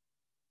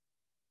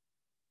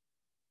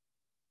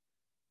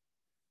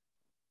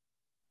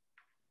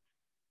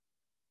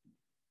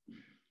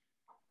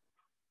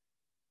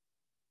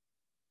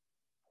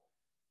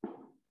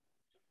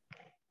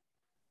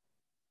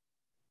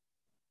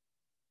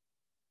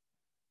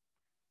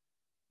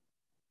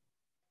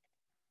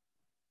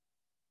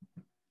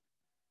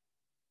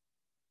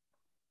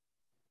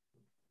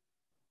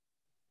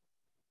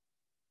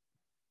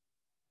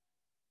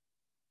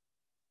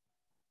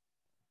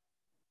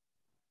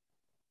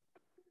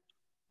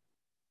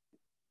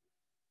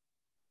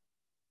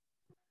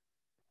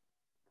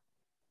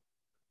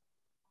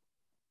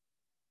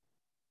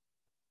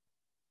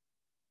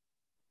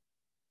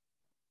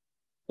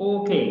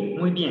 Okay,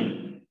 muy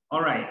bien.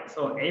 All right,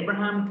 so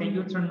Abraham, can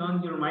you turn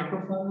on your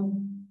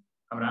microphone?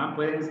 Abraham,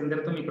 ¿puedes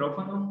encender tu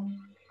micrófono?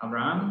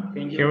 Abraham,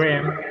 can you? Here I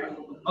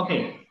am.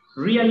 Okay,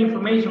 real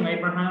information,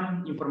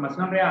 Abraham.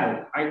 Información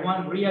real. I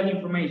want real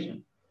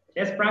information.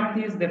 Let's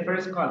practice the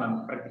first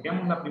column.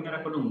 Practiquemos la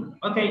primera columna.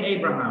 Okay,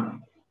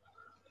 Abraham.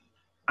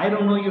 I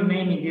don't know your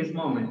name in this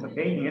moment,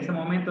 okay? En ese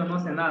momento no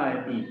sé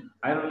nada de ti.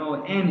 I don't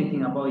know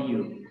anything about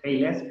you. Hey,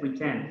 let's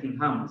pretend,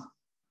 fingamos.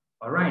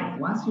 All right,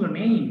 what's your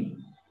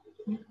name?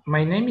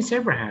 My name is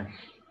Abraham.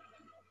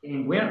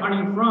 And where are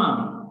you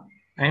from?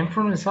 I'm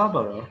from El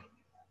Salvador.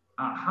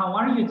 How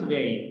are you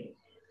today?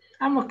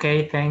 I'm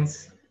okay,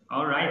 thanks.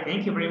 All right,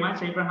 thank you very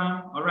much,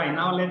 Abraham. All right,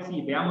 now let's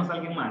see, veamos a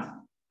alguien más.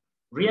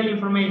 Real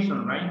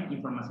information, right?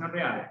 Información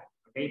real.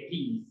 Okay,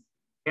 please.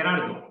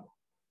 Gerardo.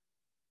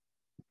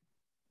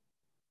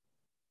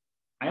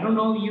 I don't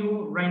know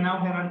you right now,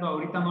 Gerardo.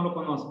 Ahorita no lo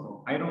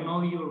conozco. I don't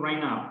know you right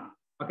now.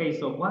 Okay,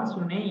 so what's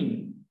your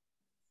name?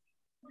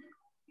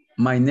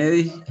 My name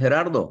is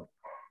Gerardo.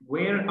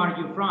 Where are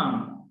you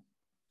from?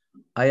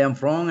 I am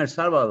from El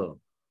Salvador.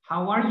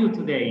 How are you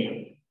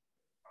today?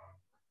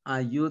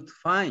 Are you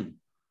fine?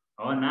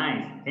 Oh,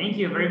 nice. Thank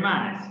you very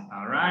much.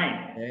 All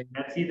right. Okay.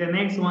 Let's see the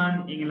next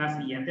one. En la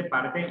siguiente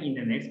parte, in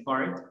the next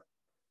part.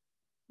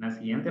 La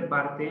siguiente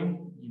parte,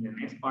 in the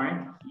next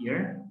part,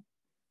 here.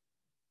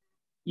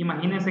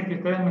 Imagínense que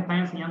ustedes me están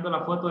enseñando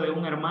la foto de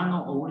un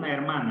hermano o una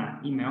hermana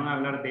y me van a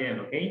hablar de él,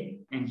 ¿ok?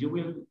 And you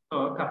will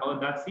talk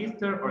about that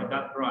sister or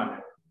that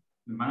brother.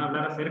 Me van a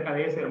hablar acerca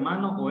de ese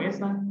hermano o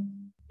esa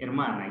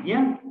hermana,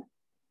 ¿yeah?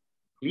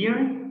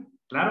 Clear?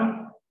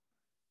 ¿Claro?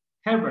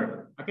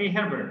 Herbert, ok,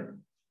 Herbert.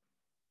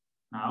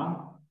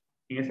 Now,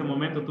 en ese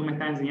momento tú me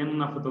estás enseñando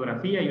una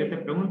fotografía y yo te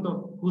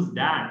pregunto, who's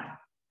that?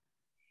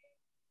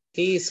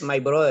 He is my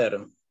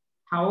brother.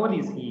 How old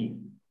is he?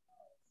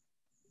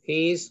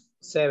 He is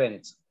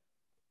 7.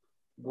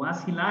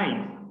 What's he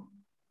like?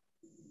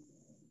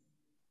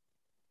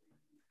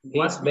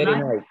 He's very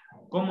nice.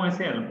 ¿Cómo es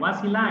él?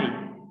 What's he like?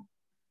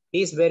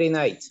 He's very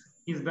nice.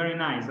 He's very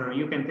nice. Or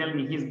you can tell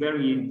me he's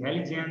very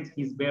intelligent,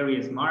 he's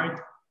very smart,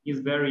 he's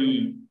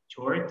very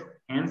short,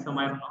 handsome,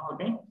 I don't know,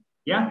 okay?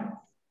 Yeah?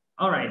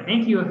 All right,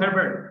 thank you,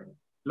 Herbert.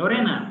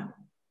 Lorena.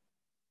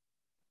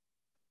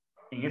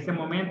 En ese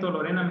momento,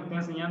 Lorena me está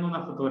enseñando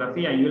una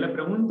fotografía y yo le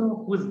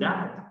pregunto, who's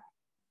that?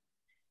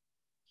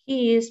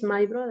 He is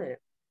my brother.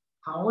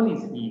 How old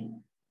is he?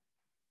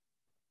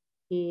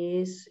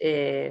 He is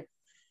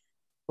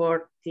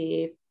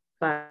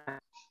 45.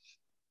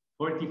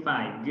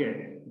 45,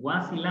 good.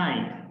 What's he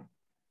like?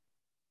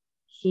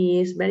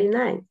 He is very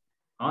nice.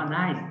 Oh,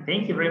 nice.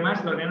 Thank you very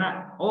much,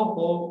 Lorena.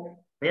 Ojo,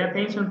 pay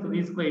attention to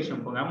this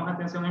question. Pongamos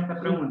atención a esta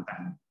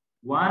pregunta.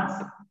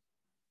 What's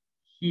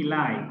he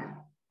like?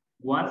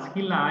 What's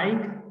he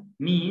like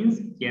means,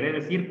 quiere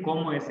decir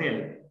cómo es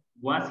él.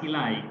 What's he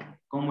like?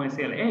 ¿Cómo es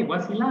él? Hey,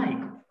 what's he like?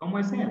 ¿Cómo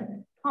es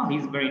él? Oh,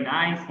 he's very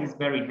nice. He's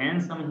very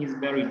handsome. He's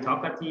very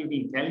talkative,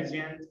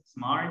 intelligent,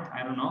 smart.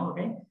 I don't know,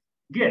 okay?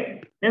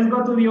 Good. Let's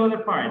go to the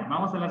other part.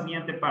 Vamos a la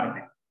siguiente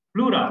parte.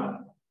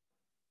 Plural.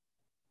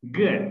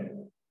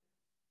 Good.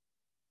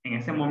 En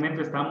ese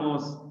momento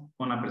estamos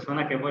con la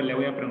persona que le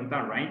voy a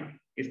preguntar, right?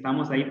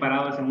 Estamos ahí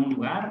parados en un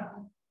lugar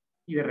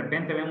y de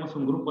repente vemos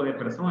un grupo de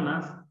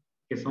personas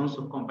que son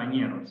sus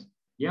compañeros.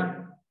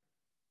 ¿Ya?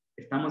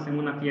 Estamos en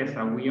una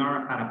fiesta. We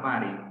are at a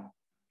party.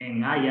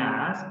 En I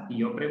ask, y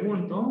yo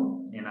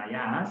pregunto, en I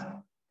ask,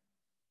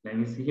 let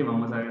me see,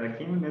 vamos a ver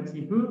aquí, let's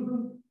see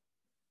who.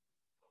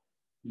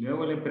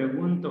 Luego le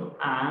pregunto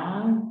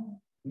a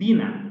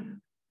Dina.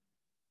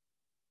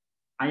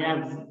 I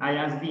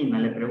ask Dina,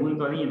 le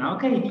pregunto a Dina,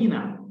 ok,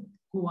 Dina,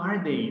 who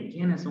are they?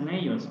 ¿Quiénes son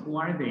ellos? Who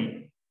are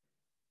they?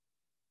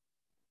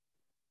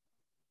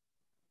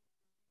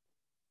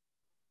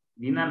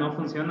 Dina, ¿no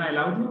funciona el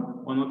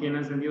audio o no tiene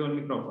encendido el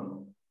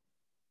micrófono?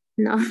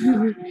 No.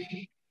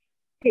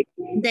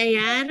 They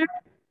are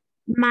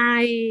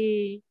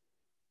my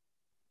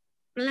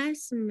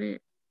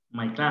classmates.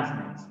 My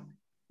classmates.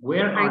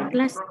 Where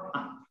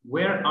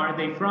are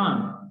they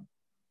from?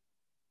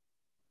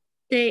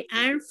 They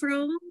are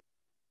from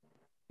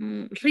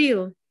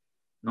Rio.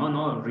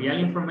 No, real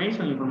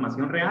information,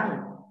 información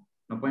real.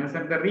 No pueden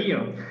ser de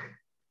Río.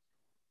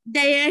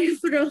 They are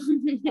from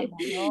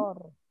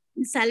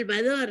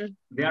Salvador.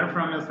 They are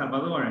from El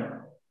Salvador.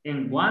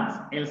 And what's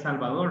El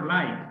Salvador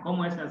like?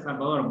 ¿Cómo es El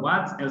Salvador?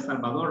 What's El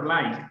Salvador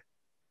like?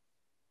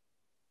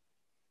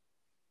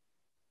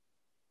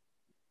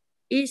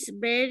 It's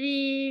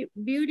very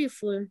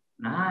beautiful.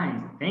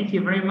 Nice. Thank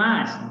you very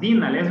much.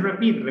 Dina, let's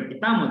repeat.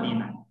 Repitamos,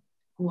 Dina.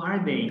 Who are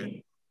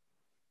they?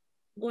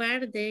 Who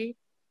are they?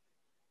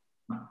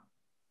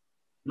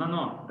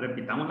 No.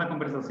 Repitamos la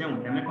conversación.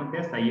 Usted me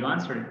contesta. You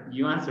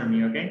answer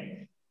me,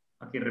 okay?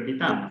 Okay,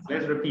 repitamos.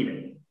 Let's repeat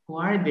it. Who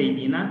are they,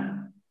 Dina?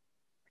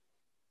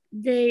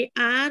 They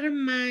are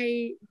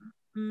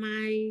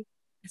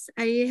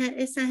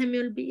esa se me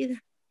olvida.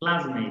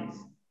 Classmates.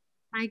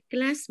 My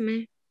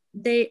classmates.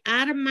 They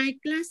are my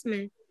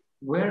classmates.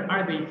 Where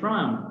are they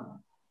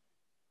from?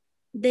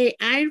 They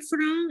are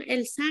from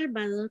El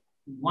Salvador.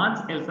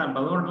 What's El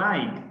Salvador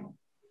like?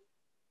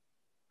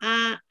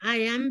 I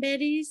am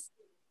very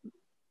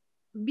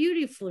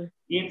beautiful.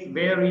 It's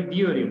very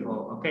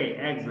beautiful. Okay,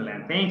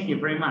 excellent. Thank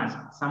you very much.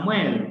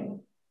 Samuel.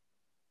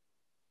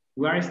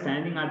 We are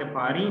standing at the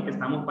party.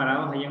 Estamos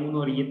parados allá en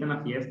una orillita en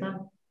la fiesta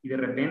y de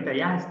repente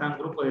allá está un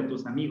grupo de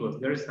tus amigos.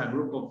 There's a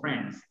group of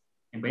friends.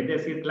 En vez de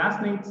decir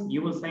classmates,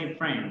 you will say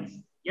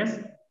friends. Yes?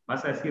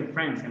 Vas a decir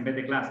friends en vez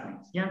de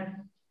classmates, ¿ya?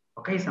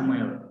 Ok,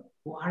 Samuel,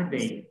 who are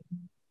they?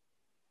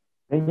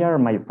 They are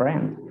my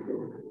friends.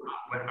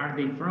 Where are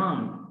they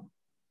from?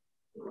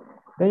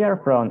 They are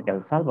from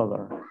El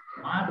Salvador.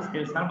 What's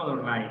El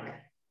Salvador like?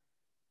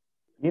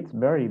 It's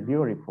very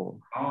beautiful.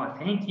 Oh,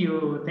 thank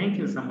you,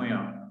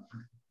 Samuel.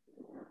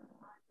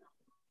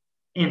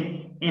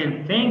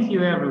 And thank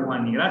you,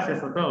 everyone.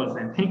 Gracias a todos,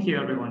 and thank you,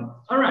 everyone.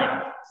 All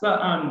right,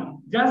 so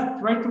just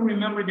try to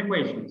remember the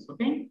questions,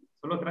 okay?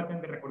 Solo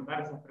traten de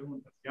recordar esas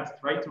preguntas. Just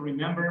try to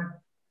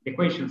remember the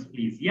questions,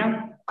 please,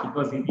 yeah?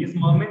 Because in this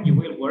moment, you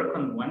will work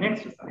on one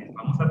exercise.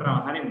 Vamos a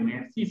trabajar en un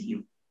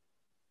ejercicio.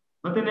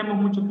 No tenemos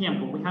mucho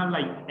tiempo. We have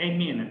like 8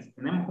 minutes.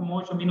 Tenemos como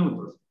 8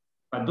 minutos.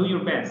 But do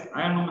your best.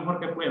 Hagan lo mejor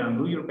que puedan.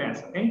 Do your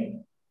best, okay?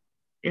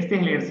 Este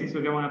es el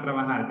ejercicio que van a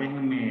trabajar.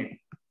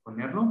 Déjenme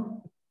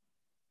ponerlo.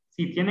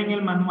 Si tienen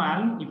el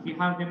manual, if you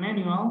have the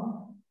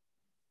manual,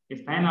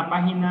 está en la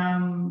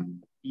página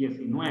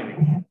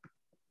 19.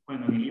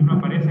 Bueno, en el libro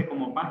aparece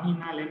como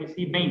página, let me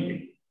see,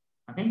 20.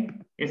 Okay?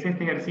 Es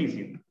este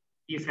ejercicio.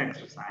 This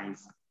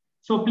exercise.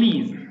 So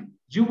please,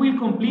 you will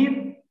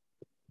complete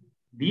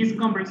these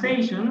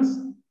conversations,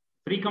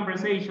 3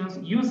 conversations,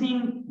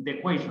 using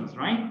the questions,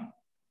 right?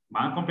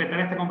 Van a completar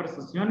estas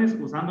conversaciones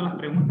usando las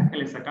preguntas que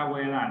les acabo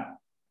de dar.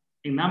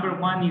 And number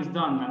 1 is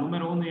done. La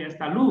número 1 ya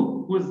está.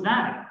 Look, who's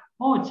that?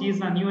 Oh,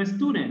 she's a new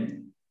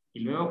student. Y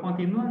luego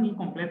continúan y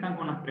completan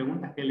con las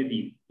preguntas que les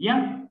di.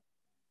 ¿Ya?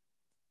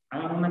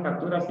 Hagan una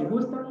captura si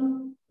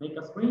gustan. Make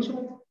a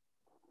screenshot.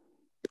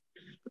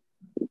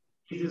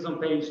 This is on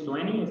page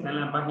 20. Está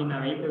en la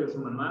página 20 de su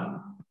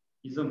manual.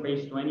 This is on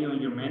page 20 on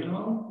your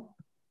manual.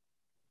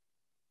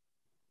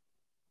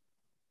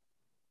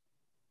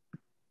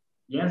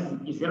 Yes,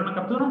 ¿hicieron la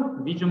captura?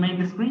 Did you make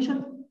the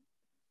screenshot?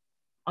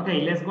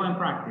 Okay, let's go and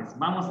practice.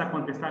 Vamos a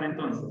contestar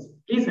entonces.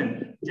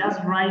 Listen,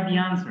 just write the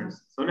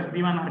answers. Solo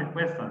escriban las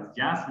respuestas.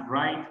 Just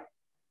write.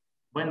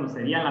 Bueno,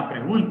 sería la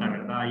pregunta,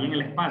 ¿verdad? Ahí en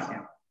el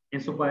espacio.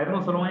 En su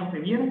cuaderno solo van a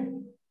escribir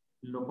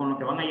con lo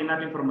que van a llenar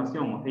la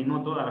información, ¿ok?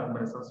 No toda la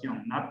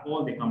conversación. Not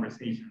all the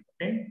conversation,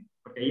 ¿ok?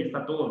 Porque ahí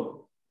está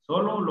todo.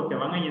 Solo lo que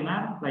van a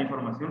llenar, la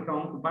información que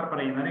van a ocupar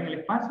para llenar en el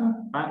espacio,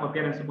 van a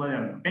copiar en su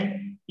cuaderno, ¿ok?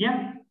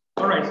 ¿Yeah?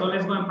 All right, so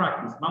let's go and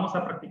practice. Vamos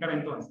a practicar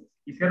entonces.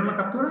 ¿Hicieron la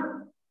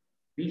captura?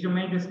 Did you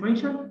make the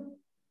screenshot?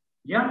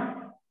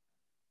 Yeah?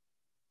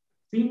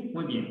 Sí,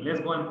 muy bien.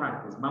 Let's go and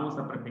practice. Vamos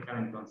a practicar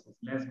entonces.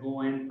 Let's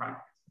go and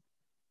practice.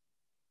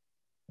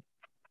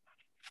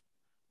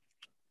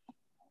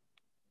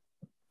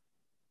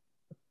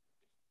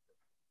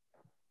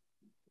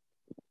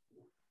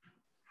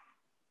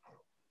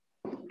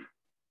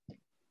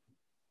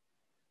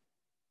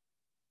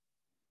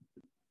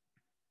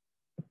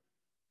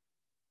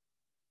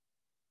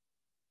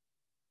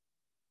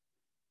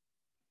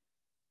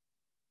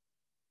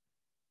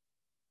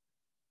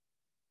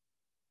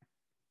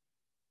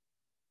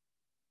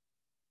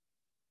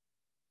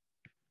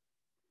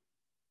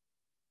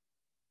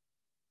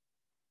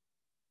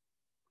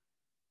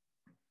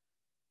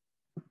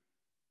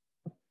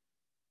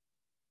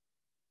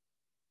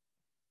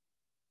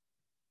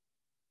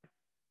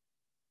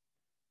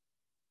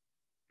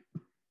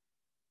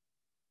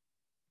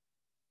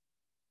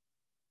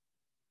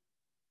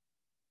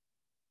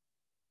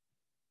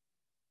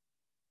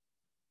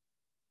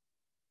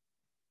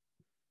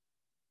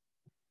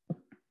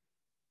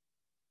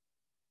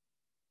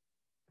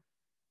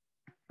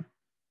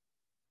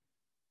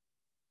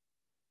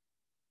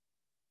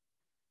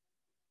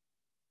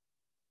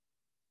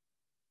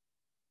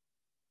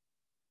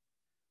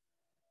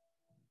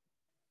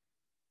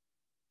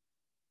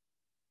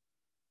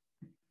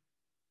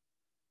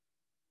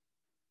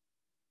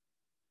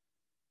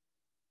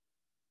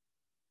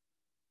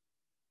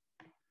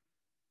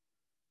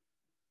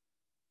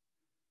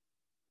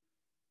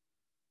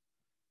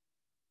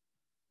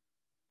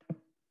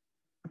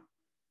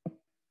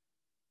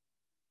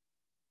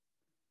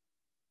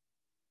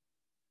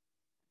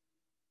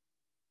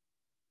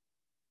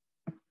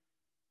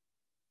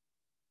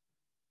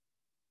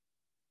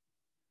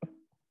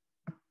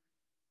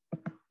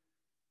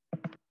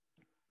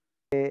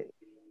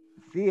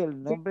 Sí,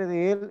 el nombre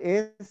de él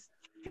es...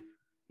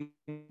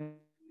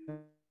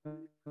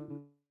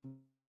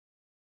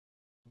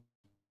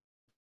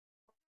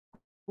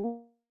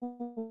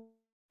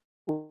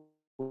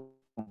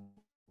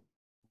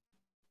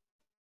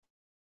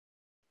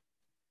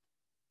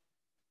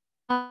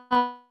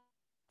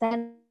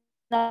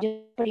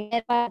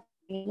 Primera parte,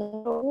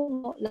 número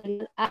 1,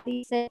 la A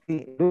dice,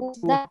 Sí,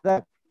 who's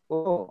that?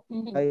 Oh,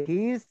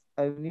 he's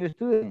a new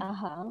student.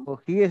 Ajá. O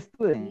he is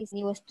student. He's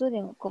new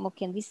student, como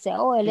quien dice,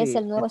 oh, él es Sí,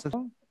 el nuevo entonces,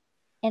 estudiante.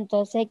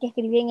 Entonces hay que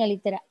escribir en la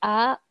letra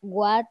A,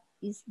 what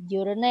is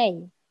your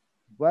name?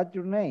 what's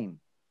your name?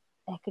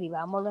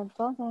 Escribámoslo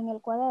entonces en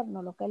el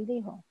cuaderno, lo que él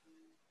dijo.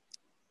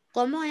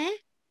 ¿Cómo es?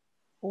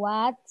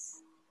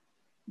 What's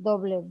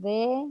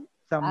W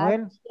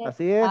Samuel, H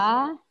así es.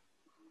 A.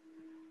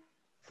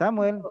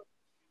 Samuel.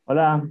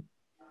 Hola.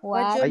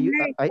 What's your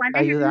name? ¿Cuál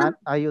es el nombre?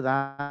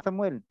 Ayuda,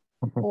 Samuel.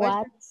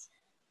 What's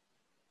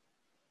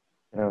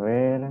A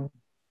ver.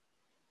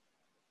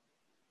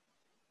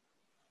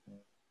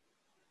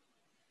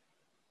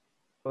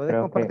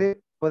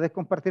 Puedes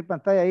compartir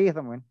pantalla ahí,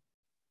 Samuel.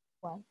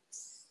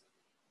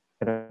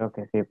 Creo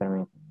que sí,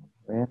 permítame.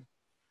 A ver.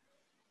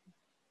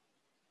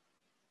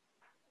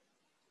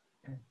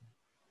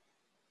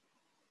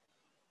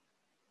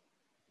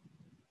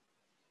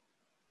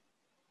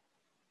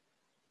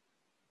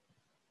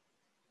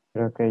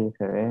 Creo que ahí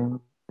se ve.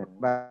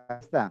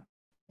 Basta.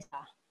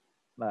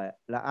 Vale.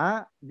 La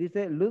A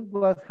dice, look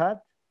who's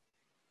hot.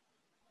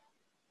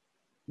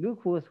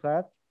 Look who's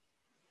hot.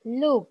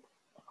 Look,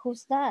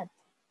 who's that?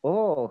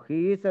 Oh,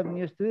 he is a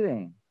new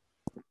student.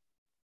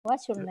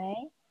 What's your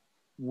name?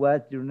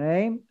 What's your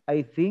name?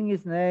 I think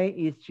his name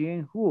is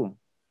Chin Hu.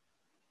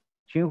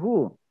 Chin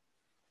Hu.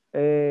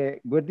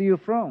 Where do you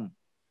from?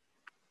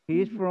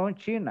 He is from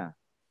China.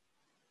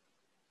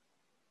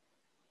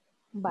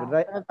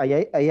 ¿Verdad?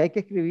 Ahí hay que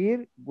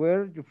escribir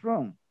where you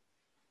from.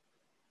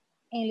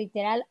 En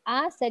literal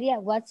A sería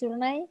what's your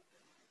name?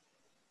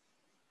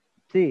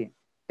 Sí,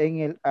 en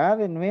el A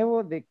de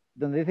nuevo, de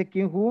donde dice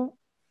King Who,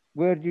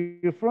 where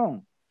you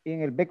from. Y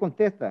en el B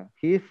contesta,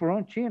 he is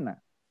from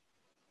China.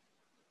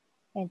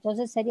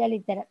 Entonces sería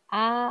literal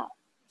A,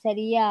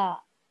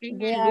 sería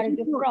where are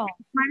you from?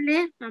 ¿Cuál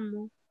es,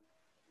 amor?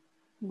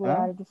 Where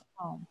are you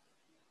from?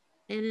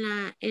 En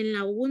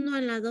la 1,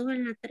 en la 2,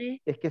 en la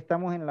 3. Es que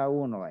estamos en la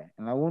 1,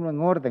 en la 1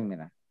 en orden,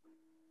 mira.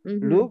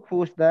 Look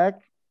who's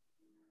that.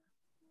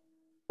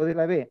 O de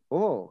la B,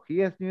 oh,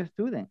 he is new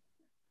student.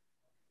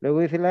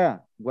 Luego dice la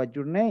A, what's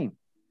your name?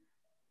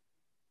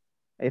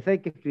 Esa hay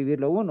que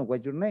escribirlo uno,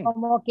 what's your name?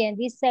 Como quien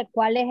dice,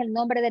 ¿cuál es el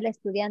nombre del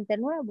estudiante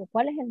nuevo?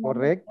 ¿Cuál es el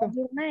nombre? Correcto. What's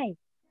your name?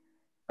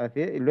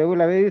 Así es. Y luego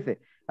la B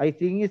dice, I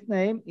think his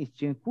name is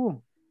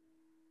Chin-Hu.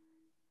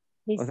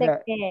 Dice O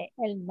sea, que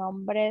el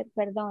nombre,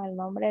 perdón, el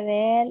nombre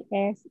de él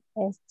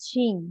es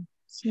Chin.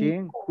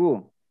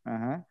 Chin-Hu.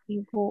 Ajá.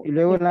 Chin-Hu. Y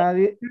luego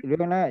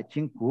la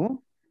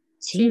Chin-Hu.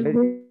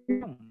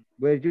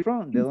 Where you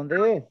from? ¿De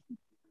dónde es?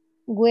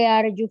 Where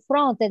are you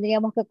from?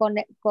 Tendríamos que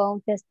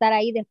contestar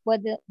ahí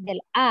después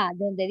del A,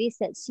 donde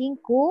dice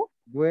Chin-Hu.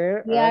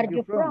 Where are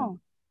you from?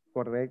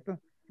 Correcto.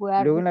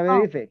 Luego en la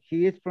B dice,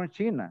 he is from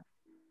China.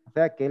 O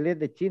sea, que él es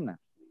de China.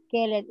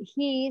 Que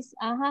he's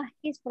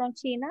from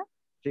China.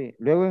 Sí.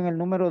 Luego en el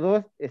número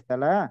 2 está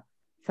la A.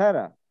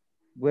 Sara,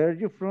 where are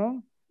you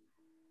from?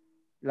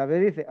 La B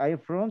dice, I'm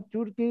from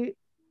Turkey,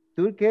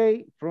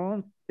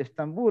 from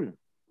Estambul.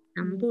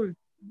 Estambul.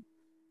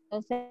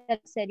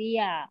 Entonces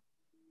sería...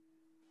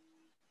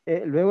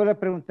 luego le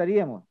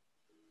preguntaríamos,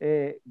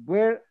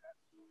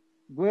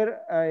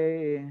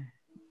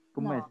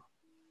 ¿cómo es?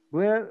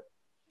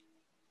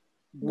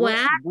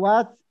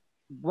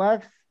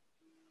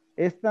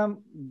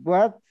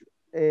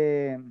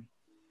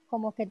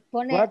 Como que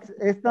pone... What's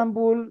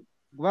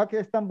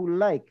Istanbul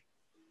like?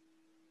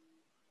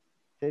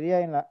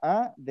 Sería en la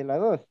A de la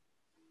 2.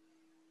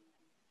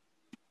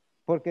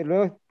 Porque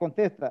luego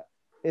contesta,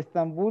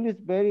 Istanbul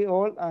is very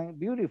old and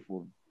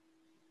beautiful.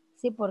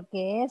 Sí,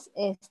 porque es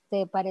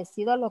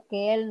parecido a lo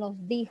que él nos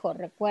dijo,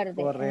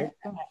 recuerde.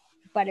 Correcto.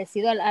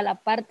 Parecido a la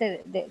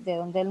parte de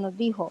donde él nos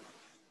dijo.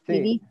 Sí.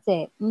 Y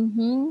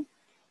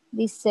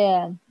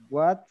dice,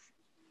 What?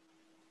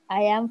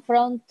 I am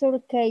from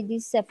Turkey,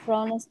 dice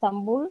from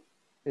Istanbul.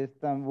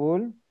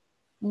 Istanbul.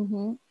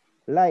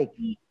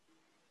 Like.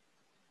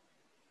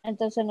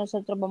 Entonces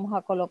nosotros vamos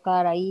a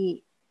colocar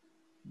ahí.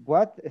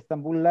 What?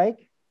 Istanbul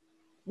like.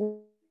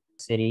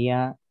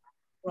 Sería.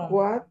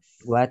 What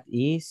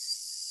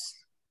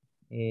is.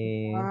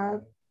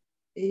 What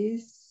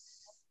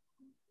is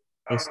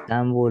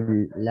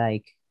Istanbul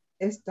like?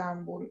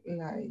 Istanbul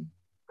like?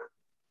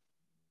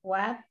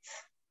 What?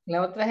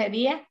 La otra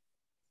sería.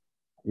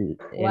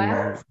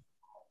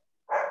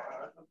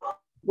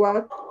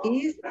 What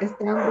is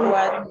Istanbul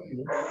like?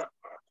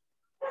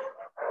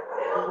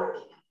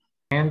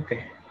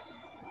 Gente.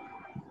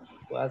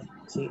 What's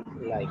she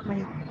like?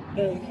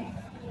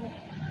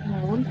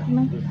 La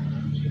última.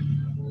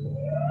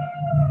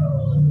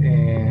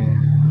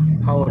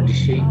 How old is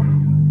she?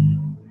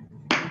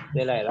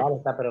 De la edad le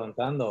está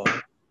preguntando.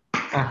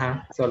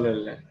 Ajá, solo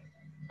el...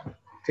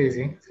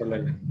 Sí, solo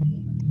el...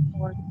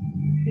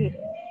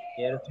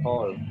 Years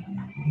old.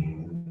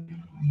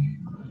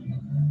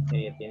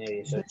 Ella tiene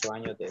 18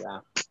 años de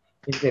edad.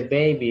 It's the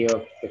baby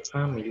of the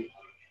family.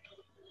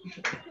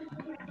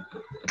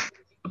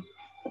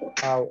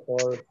 How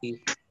old is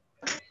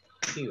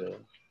she?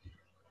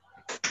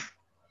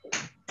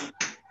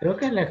 Creo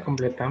que la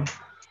completamos.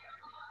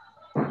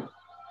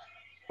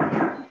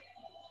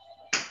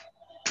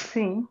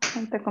 Sí,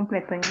 está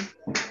completo.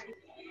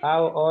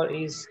 How old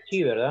is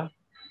she, ¿verdad?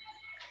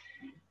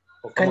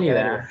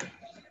 Calidad.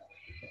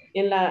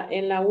 En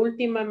la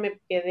última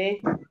me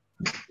quedé.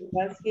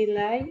 What's he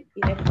like?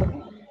 Y después.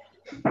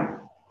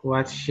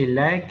 What's she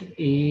like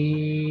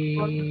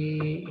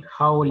y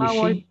how old is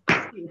she?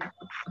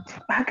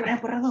 Vas a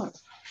crear borrador.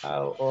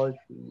 How old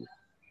is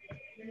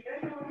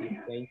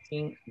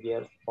 18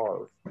 years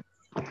old.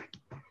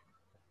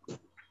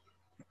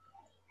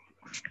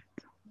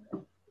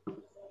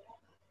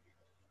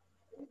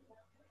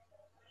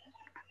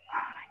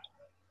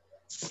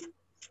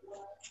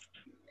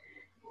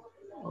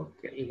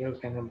 Okay, Y creo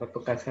que nos va a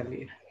tocar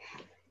salir.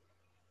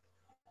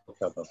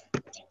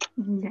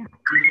 Ya.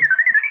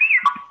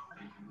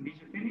 Did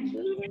you finish?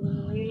 Did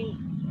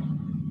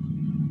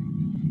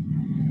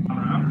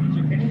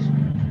you finish?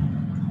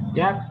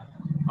 Yeah.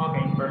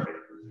 Okay, perfect.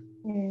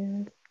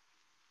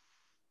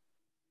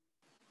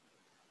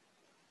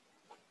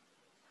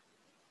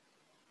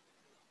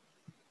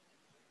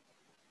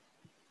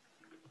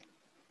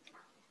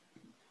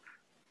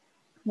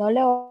 No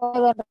le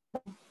oigo.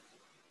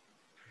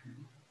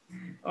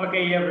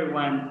 Okay,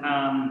 everyone.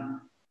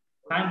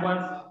 Time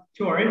was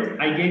short.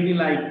 I gave you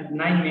like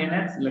 9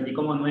 minutes. Le di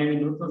como 9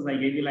 minutos. I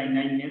gave you like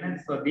 9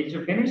 minutes. So did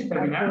you finish?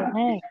 ¿Terminaron?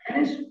 Did you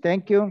finish?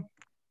 Thank you.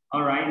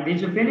 All right.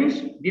 Did you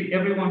finish? Did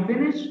everyone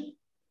finish?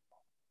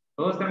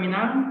 ¿Todos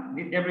terminaron?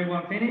 Did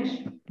everyone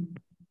finish?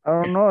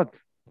 Or not.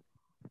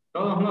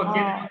 Todos no.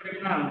 ¿Quiénes no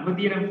terminaron? Who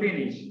didn't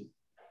finish?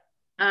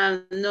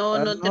 No,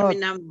 no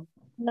terminamos.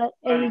 No,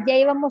 ya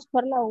íbamos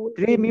por la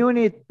última. 3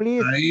 minutes,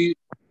 please.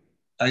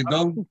 I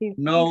don't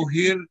know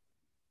here.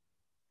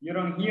 You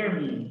don't hear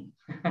me.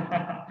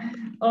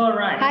 All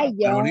right. Hi,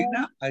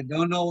 Carolina, I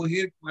don't know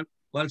here.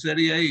 ¿Cuál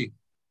sería ahí?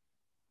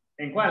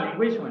 ¿En cuál? ¿En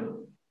which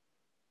one?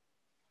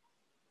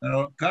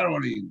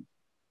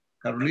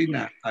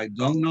 Carolina, I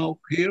don't know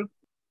here.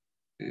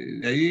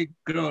 Ahí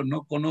creo,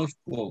 no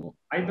conozco.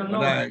 I don't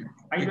know. I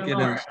don't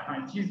know.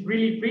 She's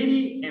really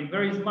pretty and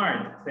very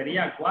smart.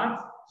 Sería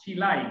what she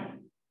like.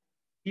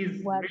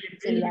 She's what really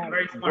pretty and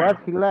very smart.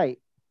 What he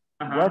like?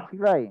 What he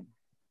like?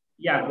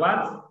 Yeah,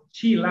 what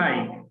she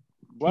like.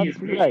 What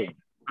she like?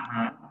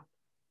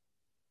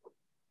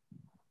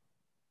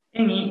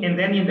 And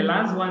then in the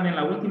last one, en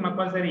la última,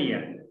 ¿cuál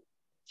sería?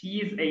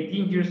 She is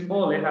 18 years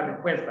old, es la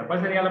respuesta.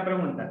 ¿Cuál sería la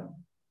pregunta?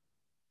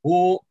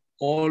 How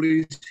old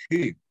is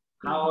he?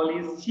 How old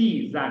is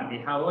she? Exactly.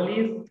 How old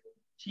is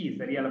she?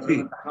 Sería la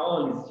pregunta. How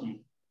old is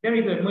she?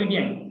 Very good, muy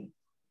bien.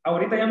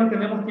 Ahorita ya no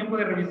tenemos tiempo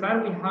de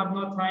revisar. We have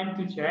no time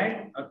to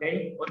check. Ok.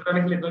 Otra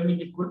vez les doy mis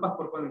disculpas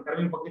por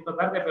conectarme un poquito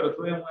tarde, pero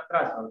tuve un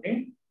atraso. Ok.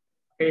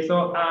 Ok,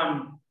 so,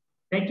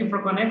 thank you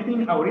for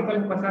connecting. Ahorita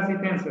les pasé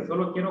asistencia.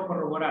 Solo quiero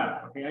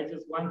corroborar. Ok, I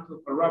just want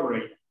to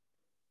corroborate.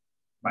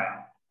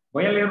 Vale.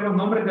 Voy a leer los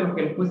nombres de los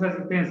que les puse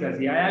asistencia.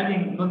 Si hay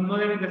alguien, no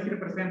deben decir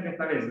presente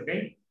esta vez, ¿ok?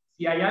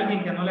 Si hay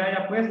alguien que no le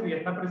haya puesto y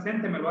está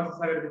presente, me lo vas a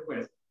saber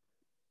después.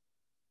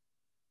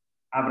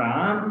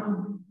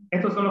 Abraham,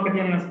 estos son los que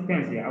tienen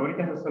asistencia.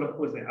 Ahorita se los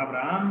puse.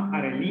 Abraham,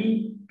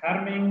 Arely,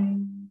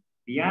 Carmen,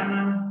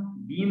 Diana,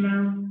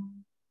 Dina,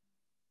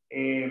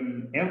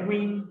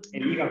 Edwin,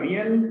 Eli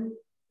Gabriel,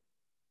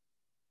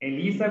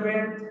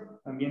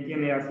 Elizabeth, también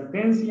tiene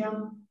asistencia.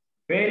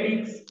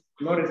 Félix,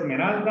 Flor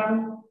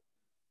Esmeralda,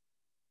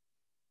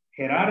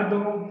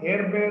 Gerardo,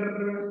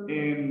 Herbert,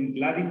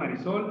 Gladys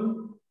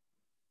Marisol,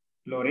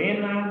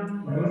 Lorena,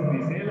 Luz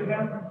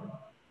Griselda,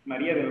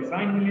 María de Los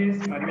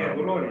Ángeles, María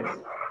Dolores.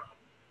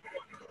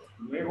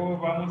 Luego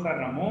vamos a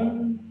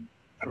Ramón,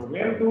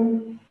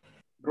 Roberto,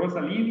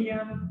 Rosa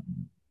Lidia,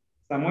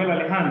 Samuel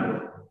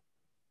Alejandro.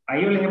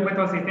 Ahí yo les he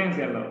puesto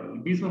asistencia,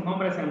 vi sus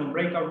nombres en los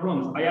breakout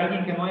rooms. ¿Hay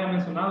alguien que no haya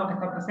mencionado que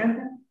está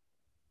presente?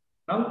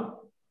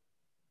 ¿No?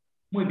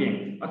 Muy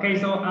bien. Ok,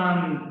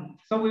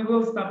 so we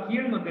will stop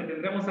here. Nos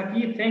detendremos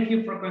aquí. Thank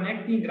you for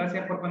connecting.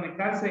 Gracias por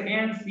conectarse.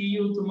 And see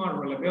you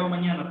tomorrow. Les veo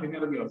mañana,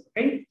 primero Dios.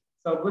 Ok?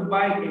 So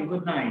goodbye and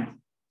good night.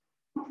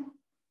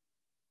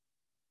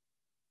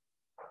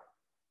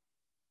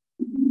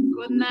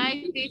 Good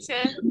night,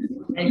 teacher.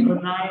 Hey,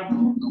 good night.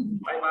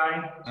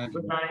 Bye-bye.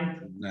 Good night.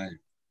 Good night.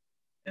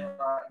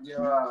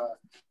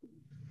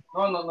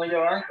 No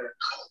lleva ancla.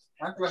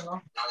 Anclas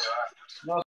no. No.